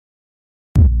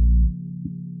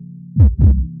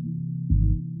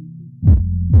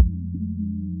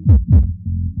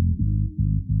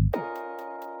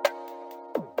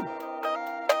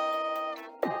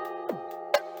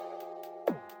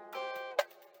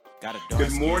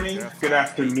Good morning, good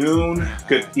afternoon,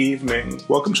 good evening.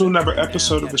 Welcome to another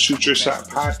episode of the Shoot Your Shot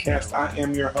podcast. I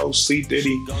am your host, C.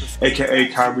 Diddy, aka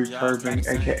Kyrie Irving,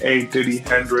 aka Diddy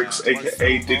Hendrix,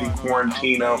 aka Diddy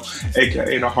Quarantino,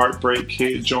 aka the Heartbreak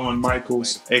Kid, Joan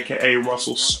Michaels, aka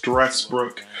Russell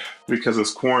Stressbrook, because his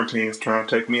quarantine is trying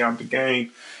to take me out the game.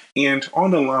 And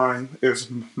on the line is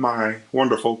my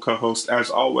wonderful co-host, as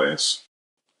always.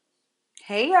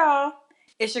 Hey y'all,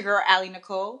 it's your girl Allie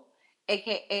Nicole,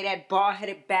 aka that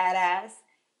bald-headed badass,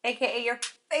 aka your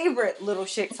favorite little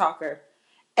shit talker,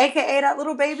 aka that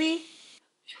little baby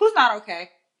who's not okay.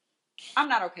 I'm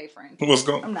not okay, friend.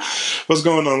 I'm not. What's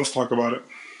going on? Let's talk about it.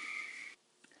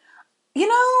 You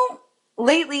know,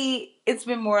 lately it's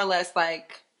been more or less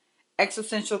like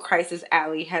existential crisis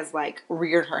Allie has like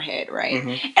reared her head, right? Mm-hmm.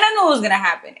 And I know it was gonna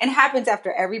happen. And it happens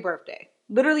after every birthday.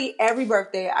 Literally every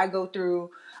birthday I go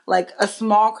through like a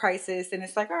small crisis, and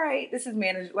it's like, all right, this is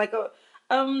managed like a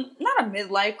not a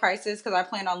midlife crisis because I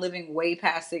plan on living way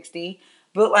past 60,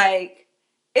 but like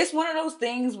it's one of those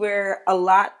things where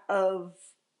I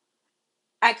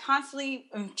constantly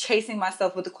am chasing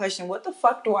myself with the question, what the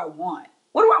fuck do I want?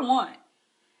 What do I want?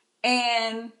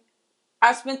 And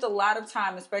I spent a lot of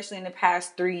time, especially in the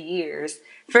past 3 years,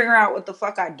 figuring out what the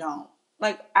fuck I don't.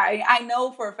 Like, I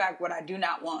know for a fact what I do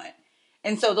not want.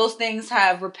 And so those things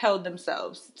have repelled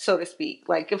themselves, so to speak.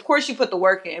 Like, of course you put the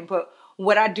work in, but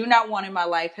what I do not want in my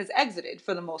life has exited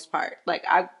for the most part. Like,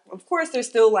 of course there's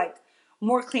still like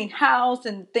more clean house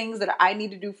and things that I need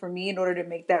to do for me in order to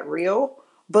make that real.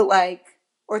 But like,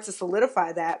 or to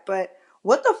solidify that. But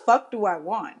what the fuck do I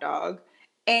want, dog?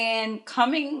 And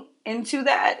coming into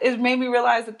that, it made me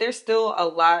realize that there's still a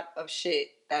lot of shit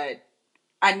that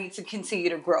I need to continue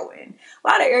to grow in. A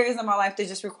lot of areas in my life that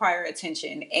just require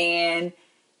attention, and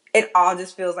it all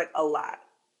just feels like a lot.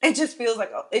 It just feels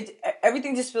like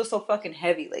everything just feels so fucking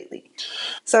heavy lately.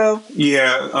 So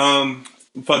yeah,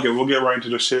 fuck it, we'll get right into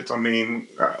the shits. I mean,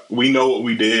 we know what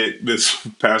we did this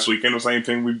past weekend. The same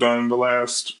thing we've done the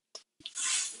last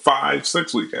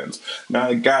 5-6 weekends.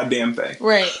 Not a goddamn thing,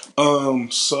 right?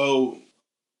 So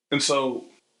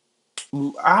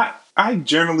I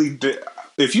generally did.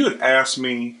 If you had asked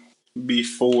me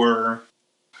before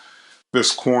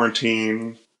this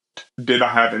quarantine, did I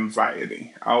have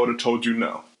anxiety? I would have told you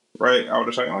no, right? I would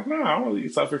have said like, no, I don't really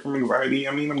suffer from anxiety.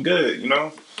 I mean, I'm good, you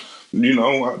know.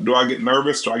 Do I get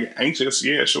nervous? Do I get anxious?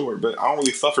 Yeah, sure, but I don't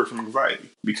really suffer from anxiety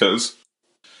because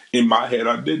in my head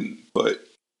I didn't. But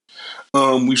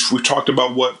we talked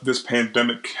about what this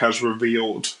pandemic has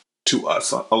revealed to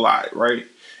us a lot, right?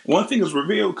 One thing is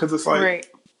revealed because it's like, right.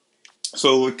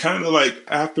 So it kind of like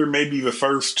after maybe the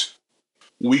first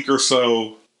week or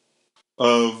so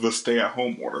of the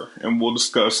stay-at-home order, and we'll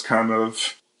discuss kind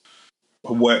of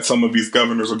what some of these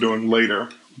governors are doing later.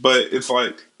 But it's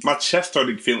like my chest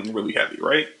started feeling really heavy,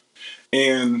 right?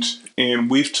 And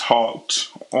we've talked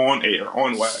on air,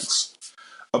 on wax,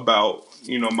 about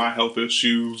my health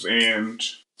issues and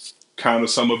kind of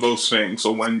some of those things.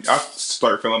 So when I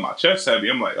start feeling my chest heavy,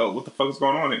 I'm like, oh, what the fuck is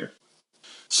going on here?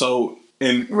 So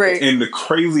and the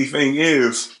crazy thing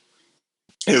is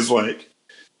like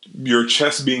your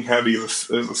chest being heavy is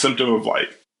a symptom of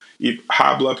like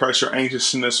high blood pressure,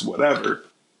 anxiousness, whatever.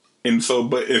 And so,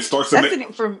 but it starts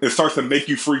to make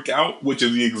you freak out, which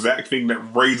is the exact thing that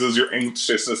raises your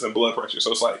anxiousness and blood pressure.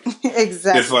 So it's like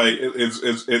exactly, it's like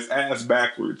it's ass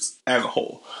backwards as a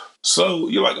whole. So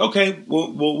you're like, okay,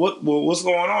 what's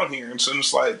going on here? And so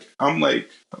it's like I'm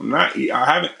not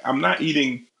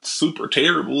eating super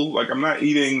terrible. Like I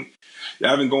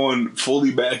haven't gone fully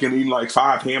back and eating like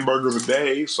 5 hamburgers a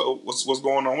day. So what's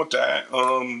going on with that?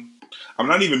 I'm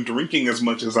not even drinking as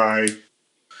much as I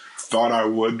thought I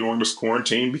would during this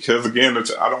quarantine because again,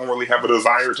 I don't really have a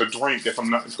desire to drink if I'm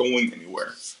not going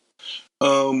anywhere.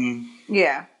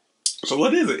 Yeah. So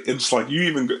what is it? It's like you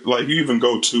even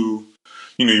go to,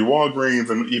 your Walgreens,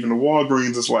 and even the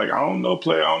Walgreens, it's like, I don't know,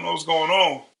 player, I don't know what's going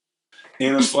on.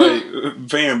 And it's like,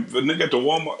 fam, the nigga at the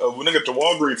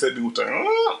Walgreens said to me,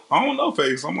 I don't know,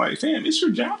 face. I'm like, fam, it's your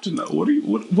job to know. What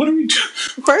are we doing?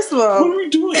 First of all, what are we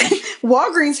doing?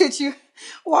 Walgreens hit you.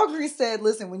 Walgreens said,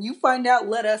 listen, when you find out,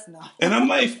 let us know. And I'm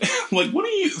like, what are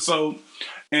you? So,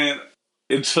 and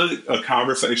it took a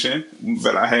conversation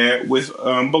that I had with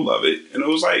Beloved, and it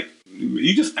was like,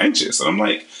 you just anxious. And I'm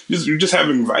like, you just have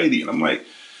anxiety. And I'm like,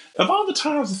 of all the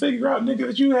times to figure out, nigga,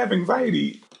 that you have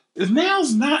anxiety,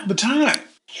 now's not the time.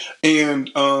 And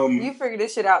you figured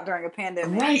this shit out during a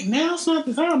pandemic, right? Now's not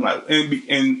the time. Like,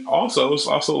 and also it's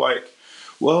also like,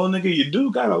 well, nigga, you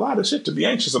do got a lot of shit to be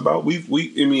anxious about.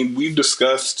 We've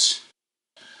discussed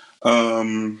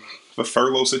the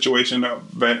furlough situation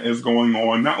that is going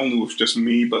on, not only with just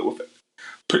me, but with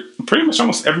pretty much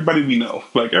almost everybody we know,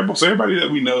 like almost everybody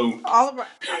that we know, all of our,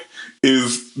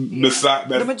 is beside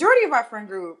the that. majority of our friend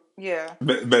group, yeah,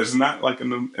 That's not like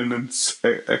an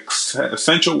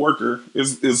essential worker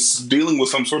is dealing with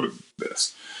some sort of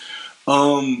this.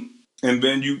 And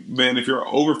then if you're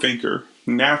an overthinker,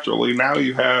 naturally now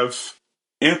you have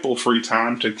ample free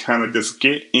time to kind of just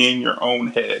get in your own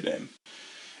head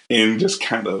and just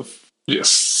kind of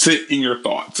just sit in your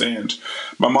thoughts. And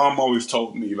my mom always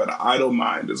told me that an idle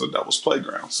mind is a devil's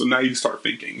playground. So now you start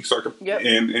thinking, yep.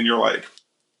 and you're like,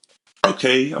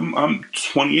 okay, I'm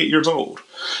 28 years old.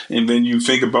 And then you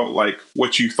think about like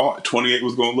what you thought 28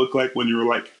 was going to look like when you were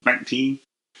like 19.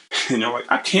 And you're like,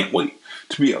 I can't wait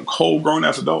to be a whole grown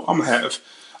ass adult. I'm going to have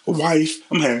a wife.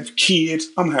 I'm going to have kids.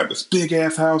 I'm going to have this big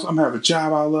ass house. I'm going to have a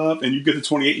job I love. And you get to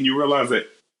 28 and you realize that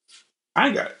I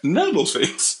ain't got none of those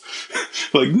things.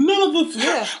 Like none of those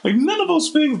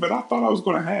things that I thought I was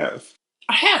going to have.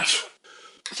 I have.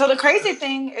 So the crazy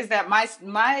thing is that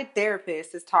my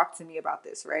therapist has talked to me about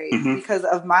this, right? Mm-hmm. Because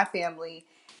of my family,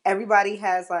 everybody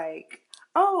has like,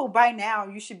 oh, by now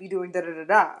you should be doing da da da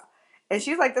da. And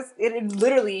she's like, this. It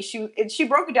literally she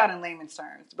broke it down in layman's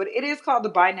terms, but it is called the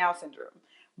by now syndrome.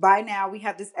 By now we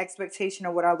have this expectation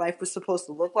of what our life was supposed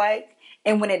to look like,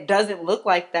 and when it doesn't look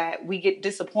like that, we get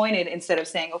disappointed instead of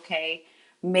saying, okay,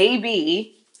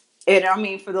 maybe. And I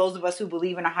mean, for those of us who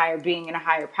believe in a higher being and a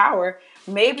higher power,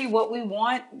 maybe what we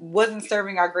want wasn't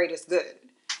serving our greatest good.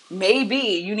 Maybe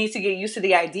you need to get used to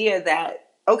the idea that,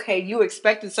 okay, you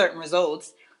expected certain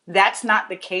results. That's not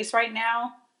the case right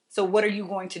now. So what are you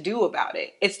going to do about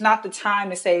it? It's not the time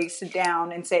to sit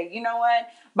down and say, you know what?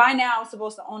 By now I'm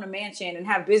supposed to own a mansion and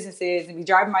have businesses and be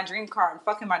driving my dream car and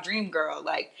fucking my dream girl.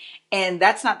 And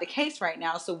that's not the case right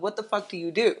now. So what the fuck do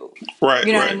you do? Right.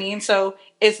 You know what I mean? So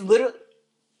it's literally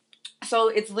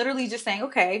just saying,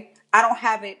 okay, I don't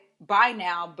have it by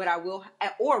now, but I will,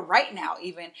 or right now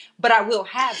even, but I will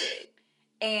have it.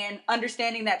 And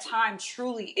understanding that time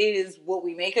truly is what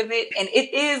we make of it. And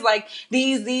it is like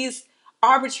these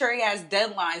arbitrary ass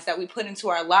deadlines that we put into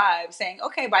our lives saying,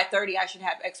 okay, by 30, I should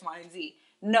have X, Y, and Z.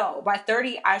 No, by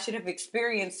 30, I should have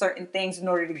experienced certain things in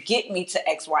order to get me to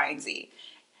X, Y, and Z.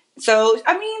 So,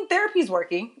 I mean, therapy's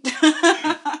working.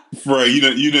 Right, you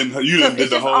didn't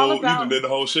did the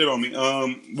whole shit on me.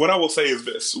 What I will say is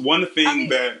this: one thing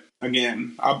that,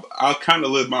 again, I kind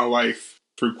of live my life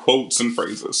through quotes and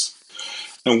phrases,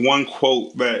 and one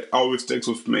quote that always sticks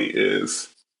with me is,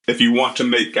 "If you want to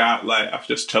make God laugh,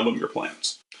 just tell him your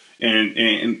plans."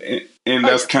 And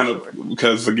that's kind of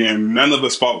because, again, none of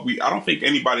us thought I don't think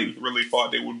anybody really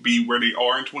thought they would be where they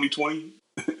are in 2020.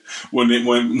 when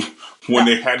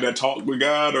they had that talk with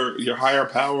God or your higher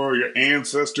power or your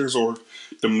ancestors or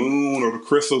the moon or the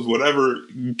crystals, whatever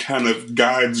kind of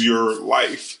guides your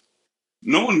life,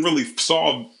 no one really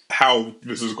saw how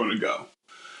this is going to go.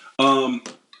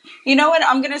 You know what?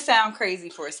 I'm going to sound crazy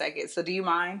for a second. So do you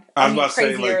mind? I was about to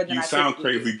say, like, you sound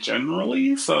crazy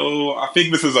generally, so I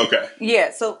think this is okay.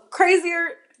 Yeah, so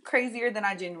crazier than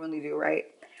I genuinely do, right?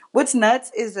 What's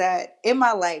nuts is that in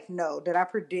my life, no, did I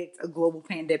predict a global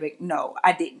pandemic? No,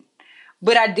 I didn't.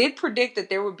 But I did predict that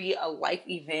there would be a life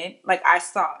event. Like, I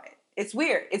saw it. It's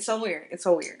weird. It's so weird. It's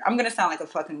so weird. I'm going to sound like a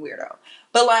fucking weirdo.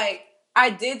 But, like, I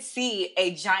did see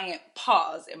a giant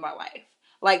pause in my life.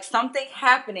 Like, something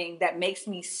happening that makes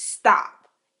me stop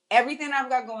everything I've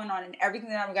got going on and everything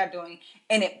that I've got doing,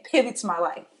 and it pivots my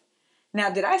life.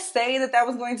 Now, did I say that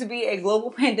was going to be a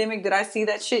global pandemic? Did I see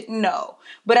that shit? No.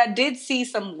 But I did see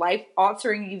some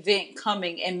life-altering event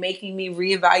coming and making me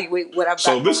reevaluate what I've got.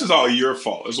 So this is all your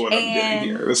fault, is what I'm getting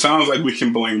here. It sounds like we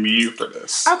can blame you for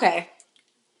this. Okay.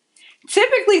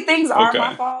 Typically, things are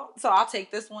my fault, so I'll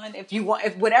take this one.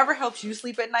 If whatever helps you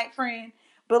sleep at night, friend.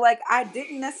 But, like, I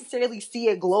didn't necessarily see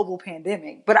a global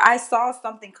pandemic, but I saw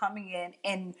something coming in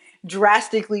and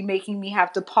drastically making me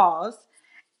have to pause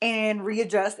and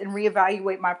readjust and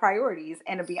reevaluate my priorities.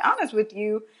 And to be honest with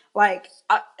you, like,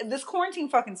 this quarantine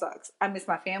fucking sucks. I miss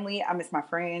my family. I miss my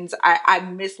friends. I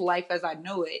miss life as I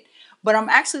know it. But I'm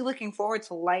actually looking forward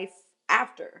to life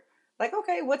after. Like,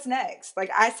 okay, what's next?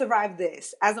 Like, I survived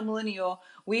this. As a millennial,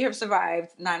 we have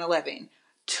survived 9/11,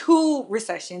 2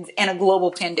 recessions, and a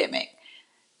global pandemic.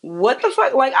 What the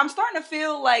fuck? Like, I'm starting to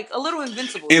feel like a little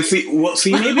invincible. And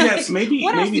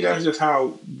maybe that's just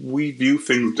how we view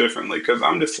things differently. Because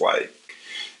I'm just like,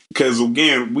 because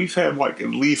again, we've had like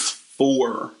at least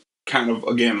 4 kind of,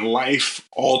 again, life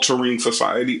altering,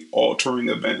 society altering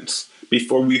events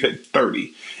before we hit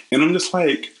 30, and I'm just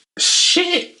like,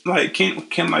 shit. Like, can a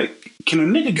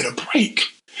nigga get a break?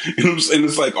 And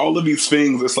it's like all of these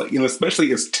things. It's like,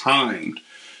 especially it's timed,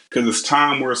 because it's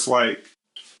time where it's like,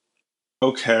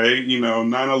 okay,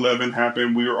 9/11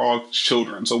 happened. We were all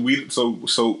children,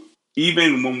 so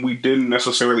even when we didn't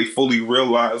necessarily fully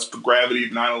realize the gravity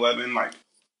of 9/11, like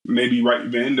maybe right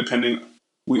then,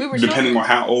 We were depending on children.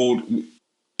 how old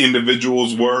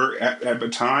individuals were at the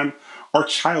time, our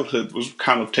childhood was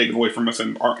kind of taken away from us,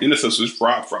 and our innocence was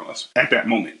robbed from us at that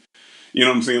moment. You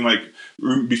know what I'm saying? Like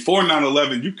before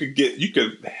 9/11,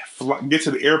 get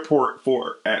to the airport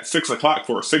for at 6 o'clock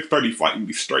for a 6:30 flight and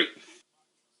be straight.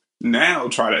 Now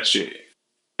try that shit.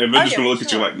 And they're Oh just yeah, gonna for look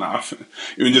at you sure. like, nah.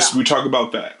 Even No, just we talk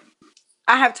about that.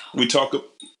 I have We talk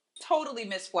totally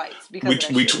missed flights because we of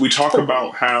that we shit. talk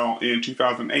about Totally. how in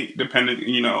 2008,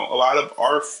 depending, a lot of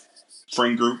our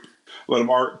friend group, a lot of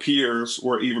our peers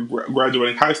were either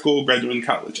graduating high school, graduating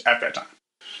college at that time.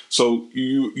 So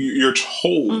you're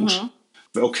told,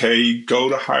 Mm-hmm. okay, go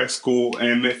to high school,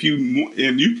 and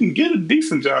you can get a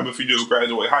decent job if you just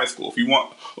graduate high school. If you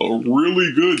want a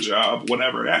really good job,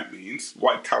 whatever that means,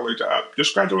 white collar job,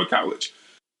 just graduate college.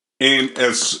 And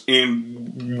as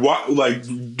in what, like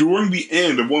during the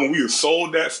end of when we were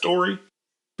sold that story,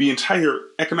 the entire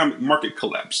economic market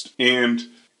collapsed, and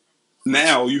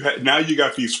now you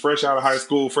got these fresh out of high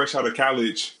school, fresh out of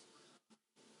college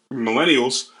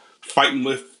millennials fighting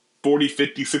with 40,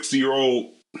 50, 60 year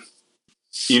old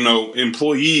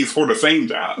employees for the same Yep.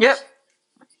 jobs.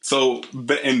 So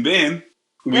and then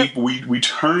Yep. we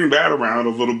turn that around a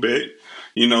little bit.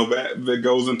 That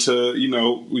goes into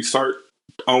we start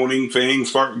owning things,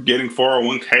 start getting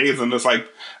 401ks, and it's like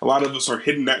a lot of us are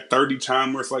hitting that 30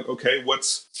 time where it's like, okay,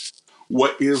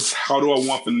 how do I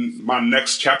want my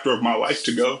next chapter of my life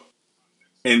to go?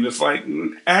 And it's like,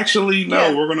 actually, no,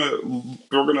 Yeah.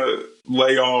 we're gonna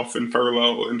lay off and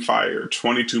furlough and fire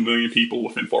 22 million people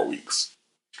within 4 weeks.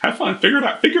 Have fun, figure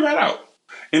that out.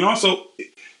 And also,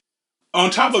 on On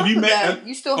top of top of that,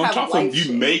 you still on have top of life you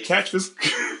shit. may catch this,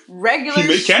 you Regular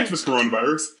may catch shit. this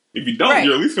coronavirus. If you don't,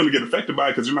 you're Right. at least going to get affected by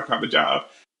it because you're not going to have a job,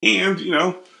 and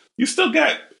you still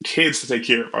got kids to take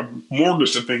care of, a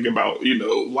mortgage to think about,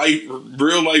 life,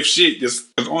 real life shit just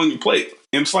is on your plate.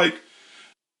 And it's like,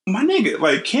 my nigga,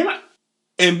 like, can I?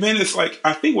 And then it's like,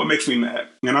 I think what makes me mad,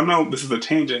 and I know this is a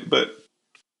tangent, but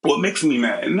what makes me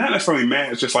mad, and not necessarily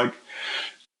mad, it's just like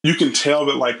you can tell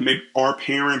that like maybe our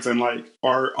parents and like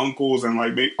our uncles and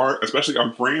like especially our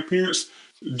grandparents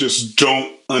just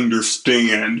don't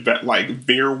understand that like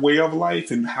their way of life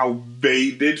and how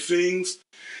they did things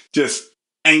just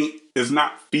ain't is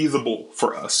not feasible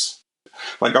for us.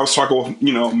 Like I was talking with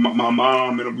my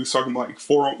mom, and we was talking like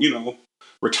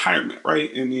retirement,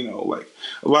 right? And like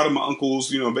a lot of my uncles,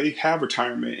 they have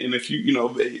retirement, and if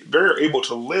they're able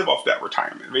to live off that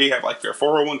retirement. They have like their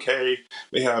 401k,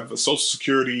 they have the Social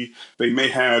Security, they may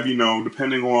have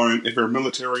depending on if they're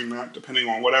military or not, depending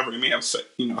on whatever, they may have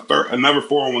another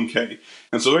 401k,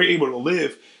 and so they're able to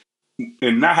live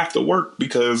and not have to work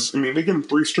because they get them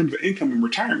three streams of income in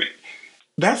retirement.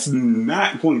 That's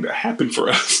not going to happen for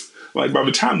us. Like by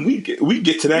the time we get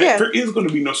to that, Yeah. there is going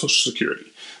to be no Social Security.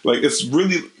 Like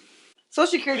Social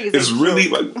Security is a it's really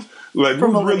joke like for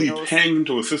we're really millennials. paying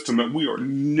into a system that we are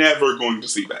never going to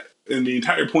see back. And the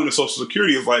entire point of Social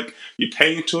Security is like you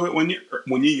pay into it when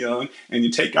you're young, and you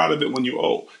take out of it when you're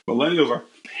old. Millennials are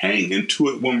paying into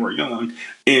it when we're young,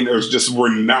 and we're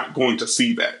not going to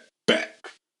see that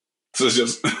back. So it's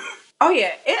just Oh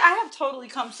yeah, I have totally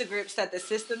come to grips that the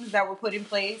systems that were put in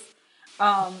place.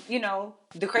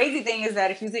 The crazy thing is that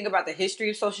if you think about the history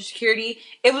of Social Security,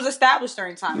 it was established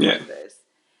during times yeah. like this.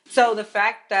 So the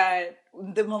fact that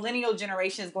the millennial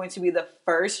generation is going to be the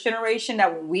first generation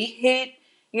that when we hit,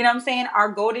 what I'm saying, our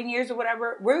golden years or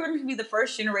whatever, we're going to be the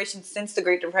first generation since the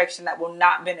Great Depression that will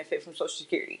not benefit from Social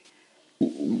Security.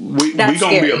 We That's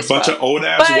gonna be scary a as bunch of fuck. old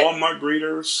ass But Walmart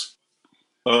greeters,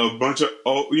 a bunch of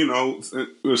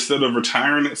instead of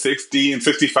retiring at 60 and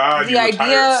 65, the you retire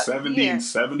at idea, 70 and yeah.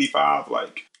 75.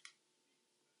 Like,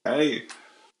 hey,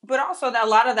 But also that a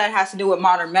lot of that has to do with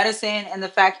modern medicine and the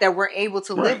fact that we're able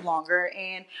to right. live longer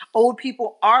and old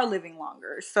people are living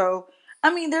longer. So,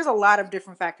 I mean, there's a lot of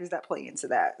different factors that play into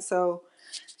that. So,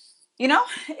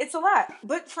 it's a lot.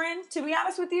 But friend, to be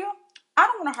honest with you, I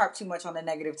don't want to harp too much on the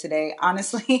negative today.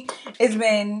 Honestly, it's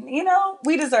been,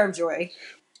 we deserve joy.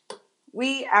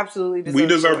 We absolutely We deserve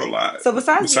deserve a joy. lot. So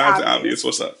besides the Besides the obvious, obvious,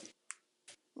 what's up?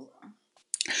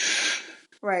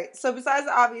 right. So besides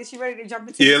the obvious, you ready to jump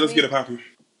into Yeah, this let's get it week? popping.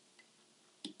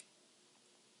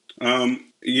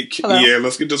 Hello? Yeah,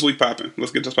 let's get this week popping.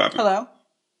 Let's get this popping. Hello?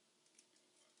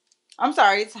 I'm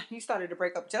sorry, you started to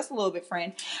break up just a little bit,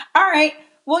 friend. All right.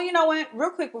 Well, you know what?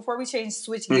 Real quick before we switch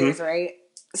gears, Mm-hmm. right?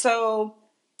 So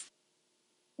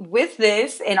with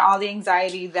this and all the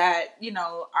anxiety that,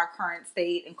 our current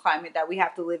state and climate that we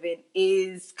have to live in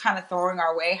is kind of throwing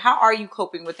our way, how are you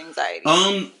coping with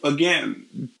anxiety?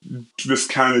 Again, this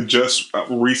kind of just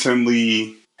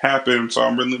recently happened, so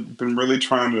I've been really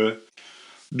trying to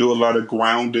do a lot of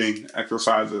grounding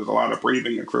exercises, a lot of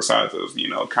breathing exercises.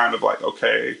 Kind of like,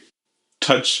 okay,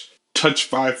 touch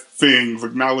five things,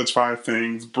 acknowledge five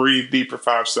things, breathe deep for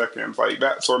 5 seconds, like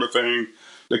that sort of thing.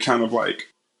 To kind of like,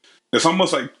 it's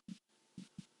almost like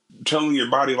telling your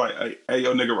body like, hey,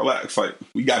 yo, nigga, relax. Like,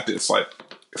 we got this. Like,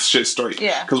 shit straight.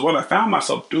 Yeah. Because what I found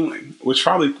myself doing, which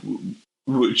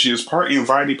is part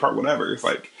anxiety, part whatever, is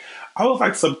like, I was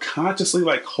like subconsciously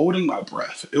like holding my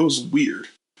breath. It was weird.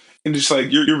 And just like,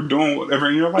 you're doing whatever,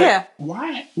 and you're like, Yeah.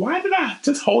 why did I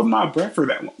just hold my breath for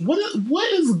that long?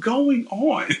 What is going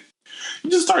on? You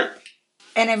just start.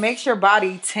 And it makes your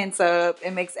body tense up.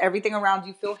 It makes everything around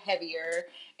you feel heavier.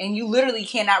 And you literally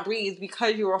cannot breathe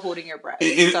because you are holding your breath. And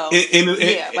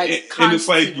it's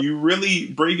like you really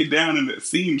break it down and it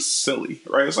seems silly,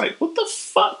 right? It's like, what the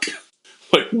fuck?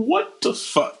 Like, what the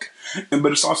fuck?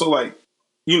 But it's also like,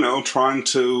 trying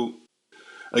to,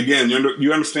 again,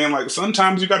 you understand, like,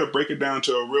 sometimes you got to break it down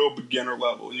to a real beginner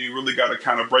level. You really got to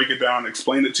kind of break it down and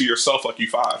explain it to yourself like you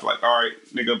five. Like, all right,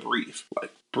 nigga, breathe.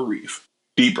 Like, breathe.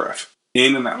 Deep breath.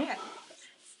 In and out. Yeah.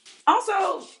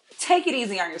 Also, take it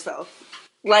easy on yourself.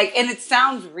 Like, and it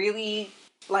sounds really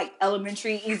like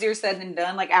elementary, easier said than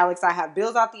done. Like, Alex, I have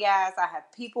bills out the ass. I have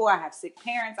people. I have sick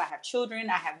parents. I have children.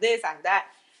 I have this. I have that.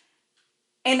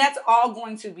 And that's all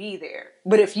going to be there.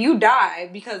 But if you die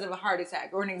because of a heart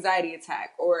attack or an anxiety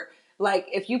attack, or like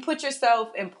if you put yourself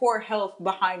in poor health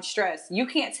behind stress, you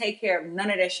can't take care of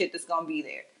none of that shit that's going to be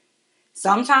there.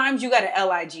 Sometimes you got to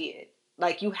LIG it.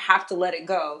 Like, you have to let it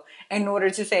go in order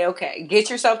to say, okay,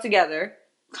 get yourself together,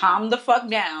 calm the fuck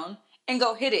down, and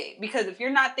go hit it. Because if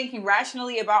you're not thinking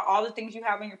rationally about all the things you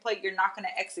have on your plate, you're not going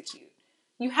to execute.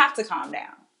 You have to calm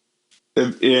down.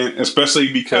 And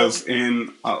especially because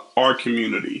in our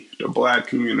community, the Black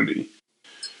community,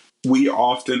 we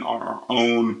often are our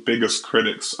own biggest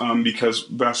critics, because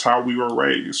that's how we were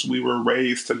raised. We were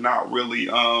raised to not really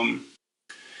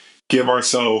give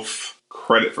ourselves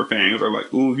credit for things, or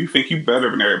like, ooh, you think you better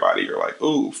than everybody, or like,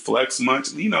 ooh, flex much,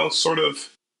 sort of,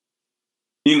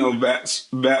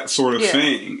 that sort of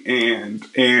thing, and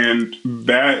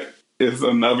that is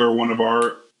another one of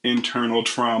our internal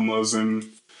traumas and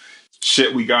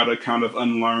shit we gotta kind of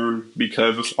unlearn,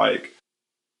 because it's like,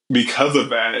 because of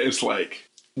that, it's like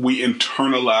we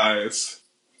internalize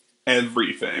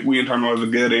everything. We internalize the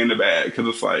good and the bad, because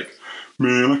it's like,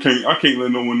 man, I can't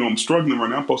let no one know I'm struggling right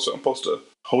now. I'm supposed to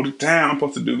hold it down. I'm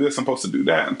supposed to do this. I'm supposed to do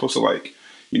that. I'm supposed to, like,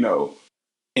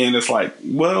 and it's like,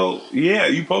 well, yeah,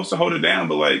 you're supposed to hold it down,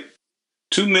 but like,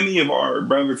 too many of our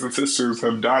brothers and sisters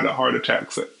have died of heart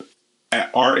attacks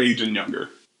at our age and younger.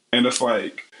 And it's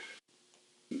like,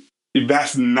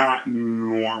 that's not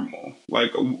normal.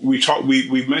 Like,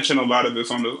 we've mentioned a lot of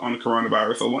this on the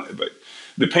coronavirus, but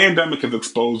the pandemic has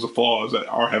exposed the flaws that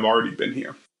have already been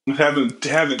here. It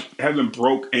haven't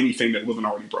broke anything that wasn't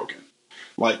already broken.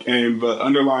 Like, and the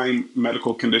underlying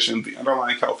medical conditions, the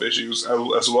underlying health issues,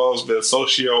 as well as the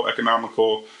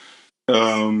socio-economical,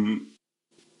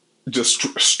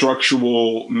 just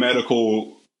structural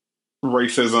medical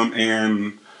racism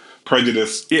and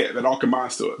prejudice, that all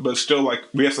combines to it. But still, like,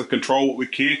 we have to control what we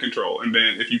can control, and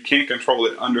then if you can't control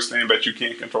it, understand that you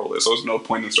can't control it. So there's no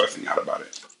point in stressing out about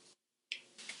it.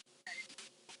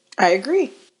 I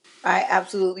agree. I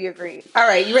absolutely agree. All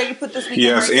right, you ready to put this weekend?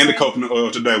 Yes, and the coconut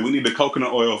oil today. We need the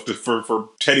coconut oil for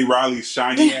Teddy Riley's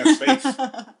shiny ass face.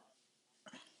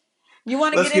 You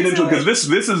want to get into it? Because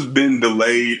this has been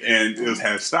delayed and it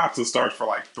has stopped and starts for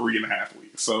like 3.5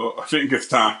 weeks. So I think it's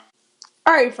time.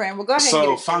 All right, friend. Well, go ahead.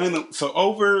 So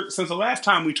since the last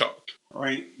time we talked,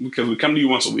 right? Because we come to you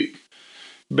once a week.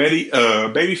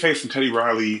 Babyface and Teddy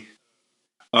Riley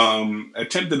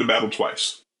attempted to battle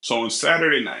twice. So on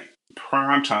Saturday night,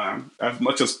 prime time, as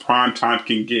much as prime time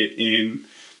can get in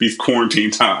these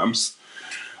quarantine times,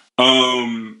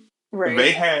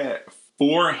 they had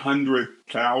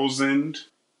 400,000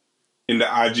 in the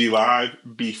IG Live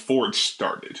before it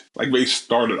started. Like, they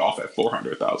started off at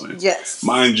 400,000. Yes.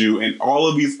 Mind you, and all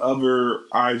of these other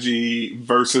IG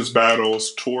versus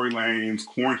battles, Tory Lanez,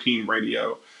 Quarantine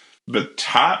Radio, the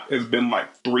top has been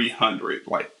like 300.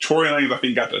 Like, Tory Lanez, I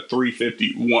think, got to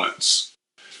 350 once.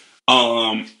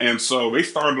 And so they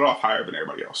started off higher than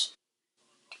everybody else.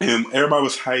 And everybody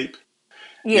was hype.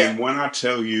 Yeah. And when I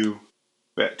tell you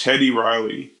that Teddy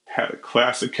Riley had a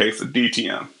classic case of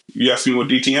DTM. You ask me what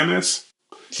DTM is?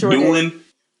 Sure. Doing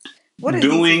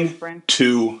DTM,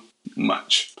 too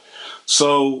much.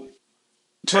 So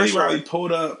For Teddy sure. Riley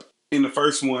pulled up in the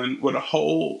first one with a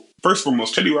whole. First and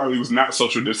foremost, Teddy Riley was not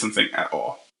social distancing at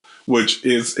all, which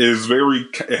is very.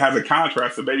 It has a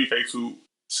contrast to Babyface, who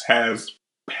has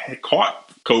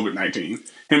caught COVID-19,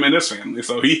 him and his family,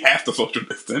 so he has to social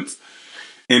distance.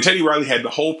 And Teddy Riley had the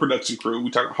whole production crew.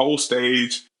 We talk whole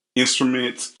stage,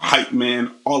 instruments, hype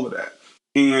man, all of that.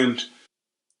 And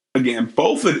again,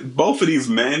 both of these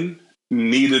men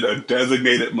needed a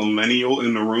designated millennial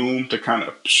in the room to kind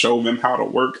of show them how to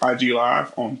work IG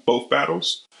Live on both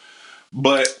battles.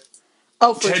 But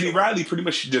Teddy Sure. Riley pretty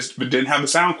much just didn't have the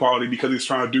sound quality because he was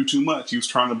trying to do too much. He was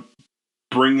trying to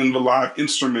bring in the live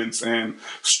instruments and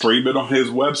stream it on his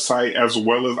website as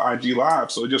well as IG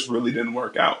Live. So it just really didn't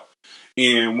work out.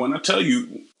 And when I tell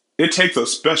you, it takes a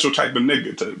special type of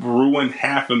nigga to ruin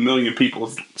 500,000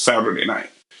 people's Saturday night.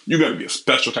 You got to be a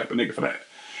special type of nigga for that.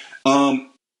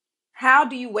 How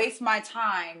do you waste my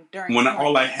time during when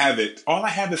all I have is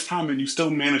time, and you still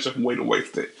manage a way to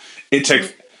waste it. It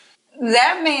takes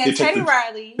that man, Teddy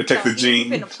Riley. It takes the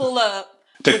genius. Finna pull up.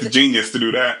 It takes the genius to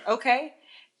do that. Okay.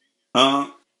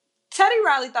 Teddy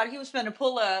Riley thought he was finna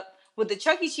pull up with the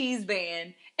Chuck E. Cheese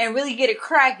band and really get it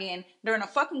cracking during a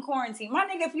fucking quarantine. My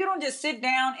nigga, if you don't just sit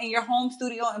down in your home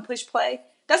studio and push play,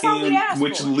 that's all we ask for.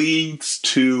 Which leads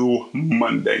to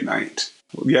Monday night.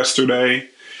 Yesterday,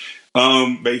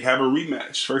 they have a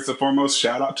rematch. First and foremost,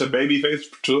 shout out to Babyface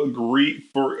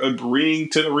for agreeing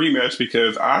to the rematch,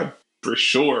 because for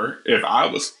sure, if I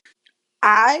was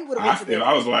like,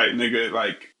 nigga,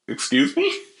 like, excuse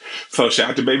me? So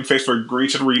shout out to Babyface for agreeing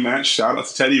to the rematch. Shout out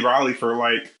to Teddy Riley for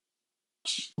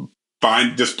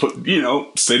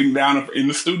sitting down in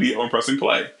the studio and pressing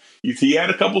play. He had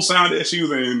a couple sound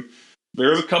issues, and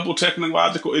there's a couple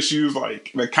technological issues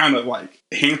that kind of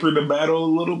hampered the battle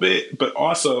a little bit. But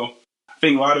also, I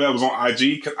think a lot of that was on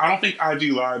IG, because I don't think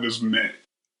IG Live is meant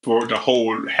for to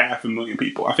hold 500,000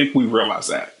 people. I think we realized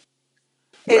that.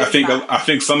 I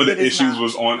think some of the issues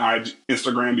was on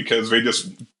Instagram, because they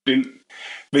just did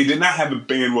not have the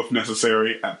bandwidth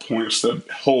necessary at points to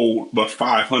hold the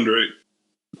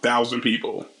 500,000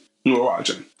 people who are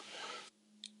watching.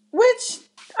 Which,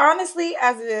 honestly,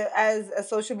 as a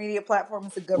social media platform,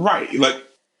 it's a good right.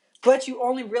 But you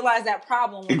only realize that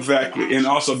problem exactly, and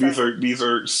also these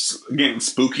are again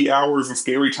spooky hours and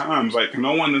scary times.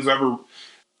 No one has ever.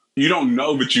 You don't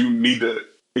know that you need to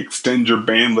extend your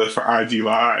bandwidth for IG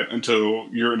Live until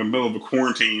you're in the middle of a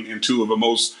quarantine, and two of the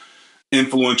most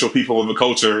influential people of the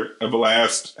culture of the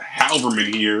last however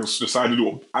many years decide to do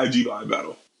an IG Live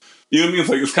battle. You know what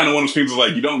I mean? It's kind of one of those things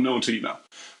you don't know until you know.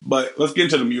 But let's get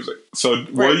into the music. So,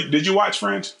 did you watch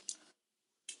Friends?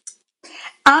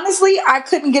 Honestly, I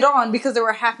couldn't get on because there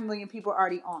were 500,000 people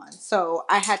already on. So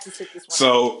I had to sit this one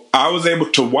out. I was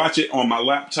able to watch it on my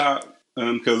laptop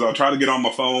because I tried to get on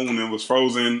my phone and it was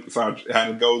frozen. So I had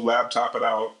to go laptop it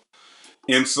out.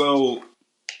 And so,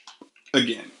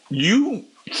 again, you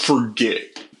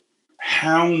forget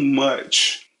how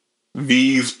much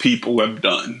these people have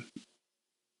done.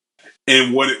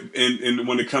 And and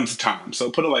when it comes to time. So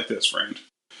put it like this, friend.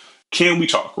 Can we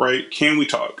talk, right? Can we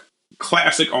talk?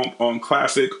 Classic on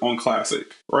classic on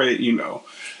classic, right?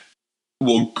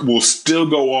 We'll still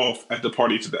go off at the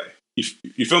party today.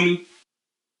 You feel me?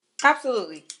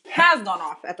 Absolutely. Has gone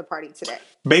off at the party today.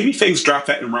 Babyface dropped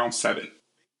that in round 7.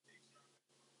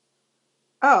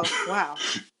 Oh, wow.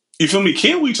 You feel me?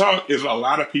 Can we talk is a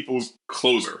lot of people's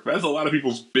closer. That's a lot of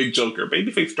people's big joker.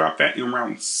 Babyface dropped that in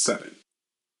round 7.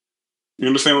 You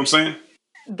understand what I'm saying?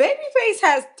 Babyface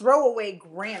has throwaway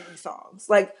Grammy songs.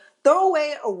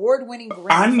 Throwaway award-winning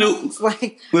Grammy songs.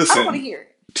 Listen, I don't want to hear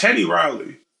it. Teddy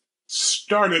Riley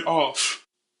started off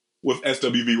with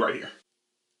SWV right here.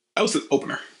 That was his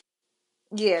opener.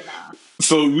 Yeah, nah.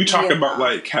 So we talk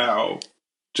about how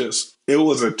just it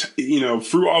was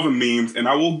through all the memes, and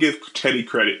I will give Teddy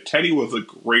credit. Teddy was a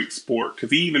great sport,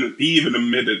 because he even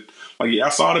admitted I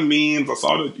saw the memes, I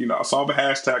saw the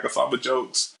hashtag, I saw the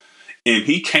jokes. And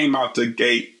he came out the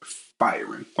gate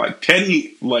firing.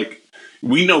 Teddy,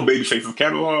 we know Babyface's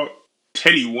catalog.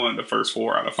 Teddy won the first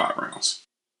 4 out of 5 rounds.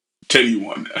 Teddy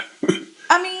won that.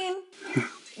 I mean,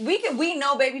 we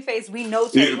know Babyface. We know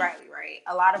Teddy Riley, right?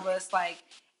 A lot of us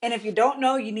and if you don't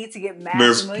know, you need to get mad.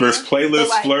 There's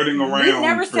playlists floating around.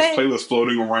 There's playlists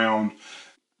floating around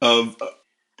of.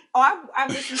 I've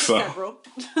listened to several.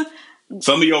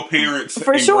 Some of your parents,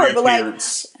 for sure,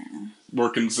 but were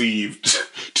conceived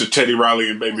to Teddy Riley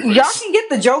and Babyface. Y'all can get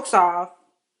the jokes off.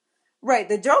 Right,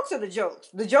 the jokes are the jokes.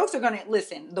 The jokes are gonna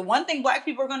listen. The one thing black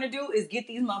people are gonna do is get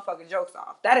these motherfucking jokes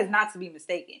off. That is not to be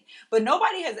mistaken. But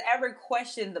nobody has ever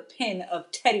questioned the pen of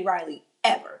Teddy Riley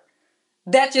ever.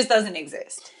 That just doesn't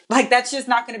exist. Like, that's just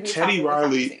not going to be a topic of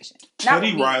conversation. Not with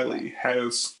Teddy me, Riley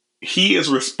he is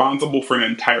responsible for an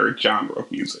entire genre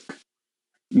of music.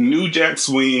 New Jack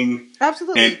Swing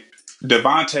absolutely, and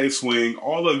Devontae Swing,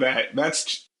 all of that,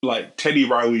 that's like Teddy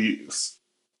Riley's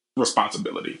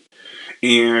responsibility.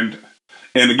 And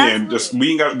again, just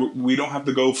we don't have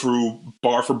to go through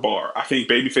bar for bar. I think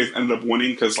Babyface ended up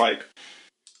winning because like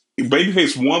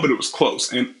Babyface won, but it was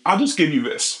close. And I'll just give you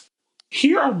this.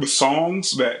 Here are the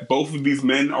songs that both of these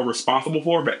men are responsible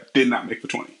for that did not make the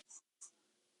 20.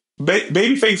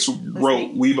 Babyface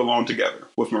wrote "We Belong Together"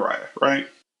 with Mariah, right?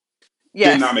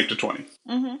 Yes. Did not make the 20.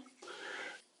 Mm-hmm.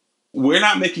 We're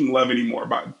Not Making Love Anymore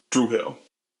by Dru Hill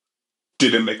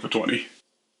didn't make the 20.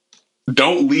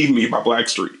 Don't Leave Me by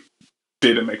Blackstreet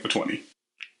didn't make the 20.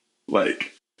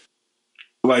 Like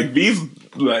these,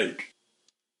 like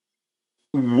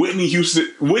Whitney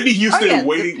Houston,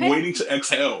 waiting to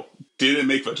exhale didn't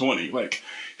make the 20. Like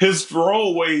his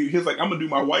throwaway, he's like, I'm gonna do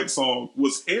my white song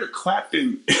was Eric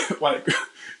Clapton. Like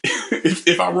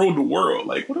if I ruled the world,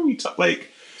 like what are we talking? Like,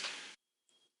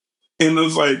 and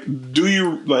it's like, do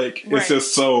you like? It's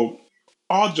just so.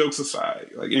 All jokes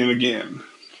aside, like, and again,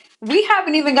 we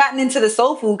haven't even gotten into the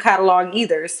soul food catalog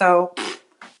either, so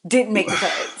didn't make the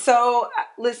cut. So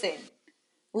listen,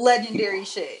 legendary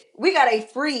shit. We got a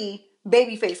free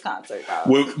Babyface concert, dog.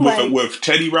 With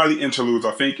Teddy Riley interludes,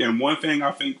 I think, and one thing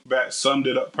I think that summed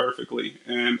it up perfectly,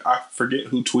 and I forget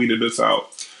who tweeted this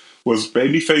out, was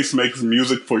Babyface makes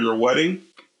music for your wedding,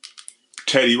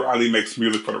 Teddy Riley makes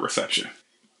music for the reception.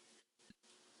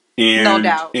 And, no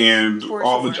doubt. And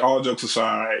all jokes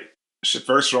aside,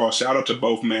 first of all, shout out to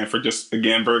both men for just,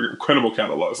 again, very incredible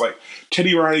catalogs. Like,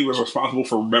 Teddy Riley was responsible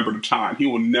for Remember the Time. He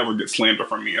will never get slammed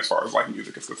from me as far as like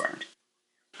music is concerned.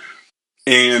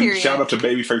 And shout out to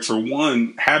Babyface for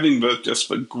one, having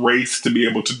the grace to be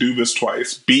able to do this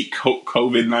twice, beat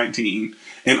COVID-19.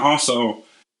 And also,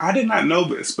 I did not know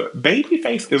this, but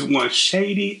Babyface is one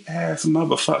shady ass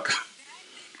motherfucker.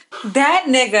 That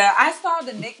nigga, I saw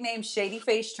the nickname Shady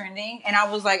Face trending, and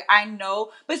I was like, I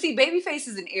know. But see, Babyface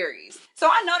is an Aries, so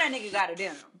I know that nigga got it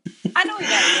in him. I know he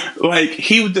got it in him. Like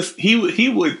he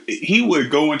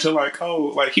would go into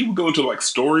like he would go into like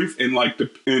stories and like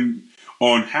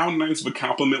on how nice of a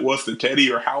compliment was to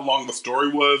Teddy or how long the story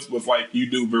was like you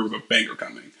knew there was a banger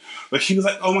coming. Like he was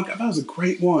like, oh my god, that was a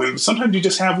great one. Sometimes you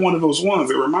just have one of those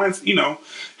ones. It reminds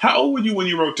how old were you when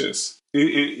you wrote this?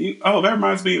 That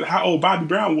reminds me of how old Bobby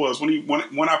Brown was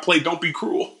when I played Don't Be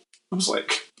Cruel. I was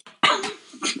like,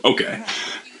 okay.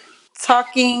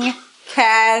 Talking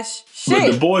cash shit.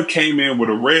 But the boy came in with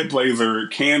a red blazer,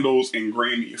 candles, and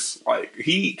Grammys. Like,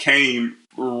 he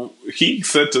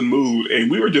set the mood,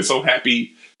 and we were just so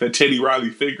happy that Teddy Riley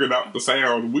figured out the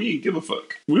sound. We didn't give a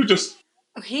fuck. We were just...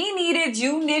 He needed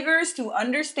you niggers to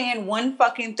understand one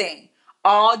fucking thing.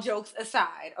 All jokes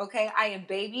aside, okay? I am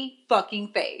baby fucking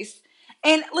face.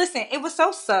 And listen, it was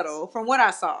so subtle from what I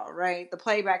saw, right? The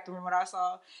playback from what I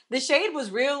saw. The shade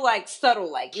was real, like,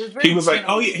 subtle. Like, it was very... He was like,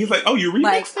 oh, yeah. He's like, oh, you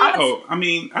remixed that? I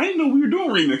mean, I didn't know we were doing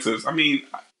remixes. I mean,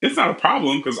 it's not a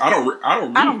problem, because I don't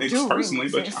remix personally,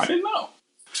 remixes. But I didn't know.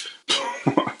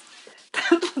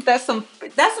 That's some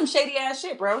shady ass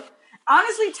shit, bro.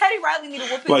 Honestly, Teddy Riley need to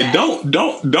whoop his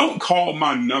ass. Don't call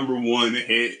my number one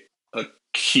hit a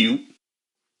cute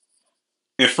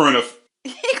in front of...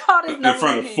 He called his in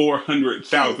front of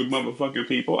 400,000 motherfucking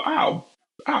people. I'll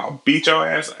beat your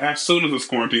ass as soon as this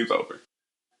quarantine's over.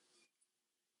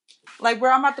 Like,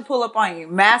 bro, I'm about to pull up on you.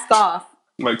 Mask off.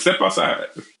 Like, step outside.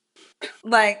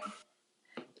 Like,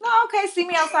 no, okay, see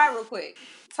me outside real quick.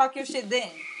 Talk your shit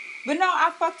then. But no,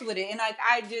 I fucked with it. And like,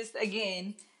 I just,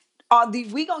 again,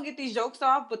 we gonna get these jokes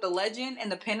off, but the legend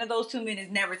and the pen of those two men is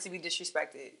never to be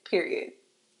disrespected. Period.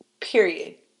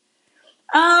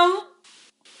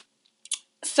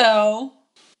 So,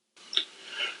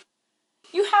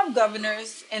 you have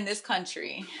governors in this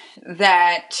country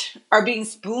that are being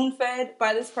spoon-fed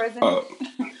by this president.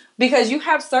 Because you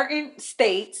have certain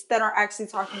states that are actually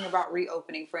talking about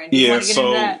reopening, friend. You want to get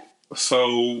into that?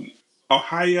 So,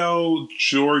 Ohio,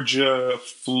 Georgia,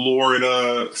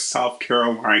 Florida, South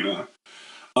Carolina.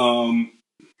 Are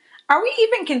we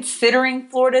even considering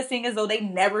Florida, seeing as though they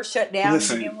never shut down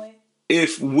to begin with?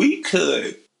 If we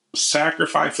could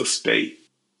sacrifice a state,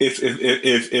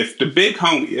 if the big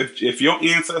homie, if your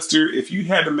ancestor, if you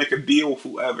had to make a deal with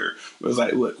whoever, was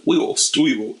like, look, we will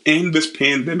end this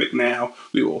pandemic now.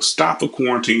 We will stop the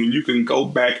quarantine. You can go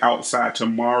back outside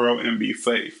tomorrow and be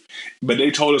safe. But they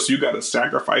told us you got to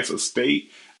sacrifice a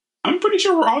state. I'm pretty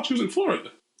sure we're all choosing Florida.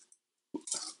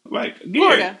 Like, yeah,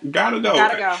 Florida. Gotta go.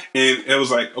 And it was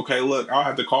like, okay, look, I'll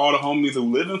have to call the homies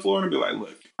who live in Florida and be like,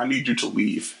 look, I need you to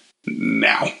leave.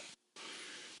 now.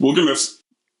 We're gonna,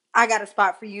 I got a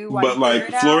spot for you while you but figure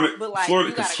like it Florida, out. But like, Florida,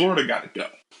 you because gotta go. Florida got to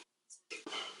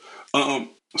go.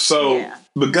 So Yeah.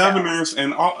 the No. governors,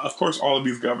 and of course, all of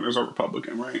these governors are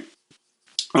Republican, right?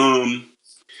 Um,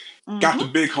 got the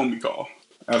Mm-hmm. big homie call,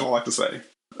 as I like to say.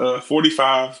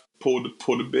 45 pulled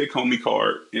a big homie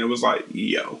card, and it was like,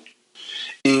 yo,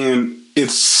 and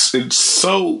it's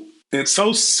so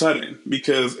sudden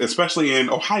because, especially in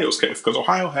Ohio's case, because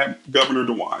Ohio had Governor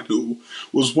DeWine, who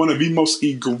was one of the most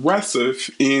aggressive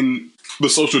in the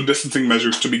social distancing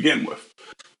measures to begin with.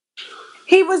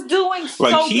 He was doing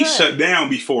Like, so he shut good. down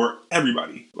before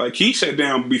everybody. Like, he shut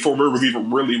down before there was even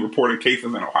really reported cases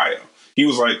in Ohio. He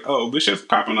was like, "Oh, this shit's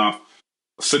popping off.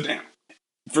 Sit down."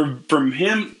 From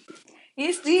him,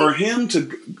 You see? for him to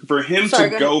Sorry, go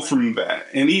ahead, go Quinn. from that,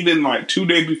 and even like 2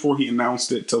 days before he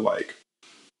announced it, to like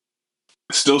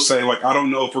still say like, "I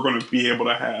don't know if we're going to be able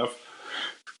to have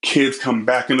kids come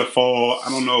back in the fall. I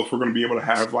don't know if we're going to be able to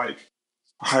have like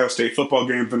Ohio State football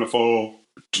games in the fall."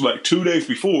 Like 2 days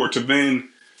before, to then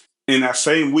in that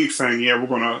same week saying, "Yeah, we're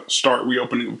going to start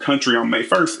reopening the country on May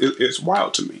 1st," it's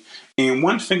wild to me. And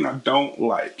one thing I don't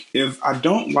like is I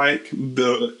don't like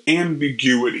the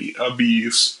ambiguity of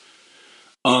these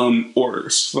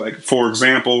orders. Like, for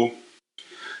example,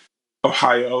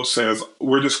 Ohio says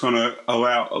we're just going to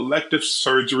allow elective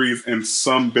surgeries and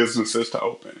some businesses to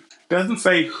open. Doesn't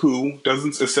say who.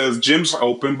 Doesn't it says gyms are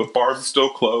open, but bars are still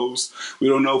closed. We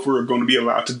don't know if we're going to be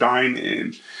allowed to dine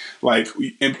in. Like,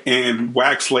 and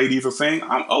wax ladies are saying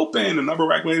I'm open. Another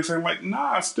wax lady saying like,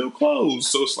 nah, it's still closed.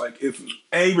 So it's like, it's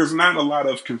there's not a lot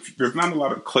of there's not a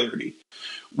lot of clarity,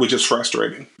 which is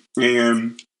frustrating.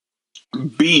 And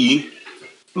B,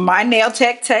 My nail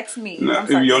tech texted me. I'm sorry,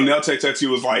 go your ahead. nail tech text you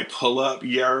was like, pull up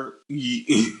your.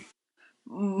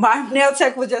 My nail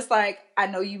tech was just like, I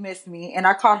know you missed me. And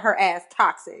I called her ass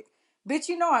toxic. Bitch,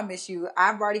 you know I miss you.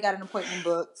 I've already got an appointment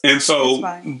booked. And It's so,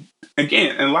 fine.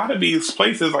 again, in a lot of these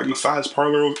places like massage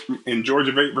parlors in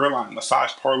Georgia, Carolina,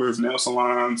 massage parlors, nail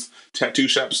salons, tattoo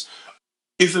shops,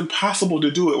 it's impossible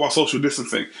to do it while social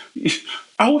distancing.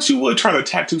 I wish you would try to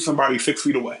tattoo somebody 6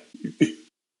 feet away.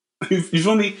 You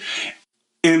feel me?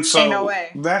 And Ain't no so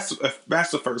way. that's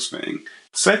the first thing.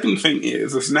 Second thing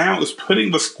is now it's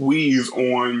putting the squeeze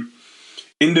on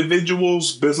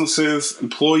individuals, businesses,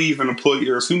 employees, and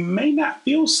employers who may not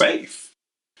feel safe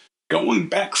going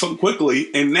back so quickly.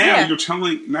 And now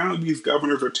Yeah. now these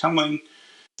governors are telling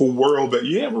the world that,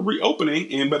 yeah, we're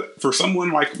reopening. And but for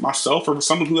someone like myself, or for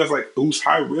someone who has who's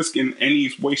high risk in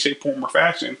any way, shape, form, or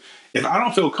fashion, if I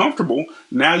don't feel comfortable,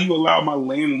 now you allow my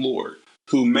landlord,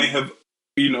 who may have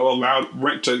allowed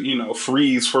rent to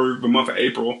freeze for the month of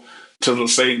April, to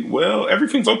say, well,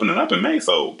 everything's opening up in May,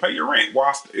 so pay your rent.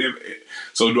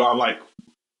 So do I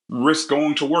risk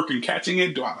going to work and catching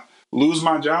it? Do I lose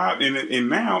my job? And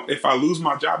now, if I lose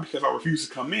my job because I refuse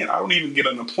to come in, I don't even get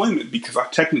unemployment because I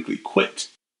technically quit.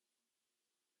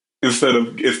 Instead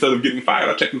of getting fired,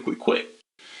 I technically quit.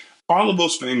 All of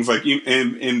those things,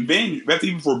 and then that's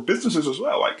even for businesses as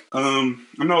well. I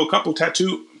know a couple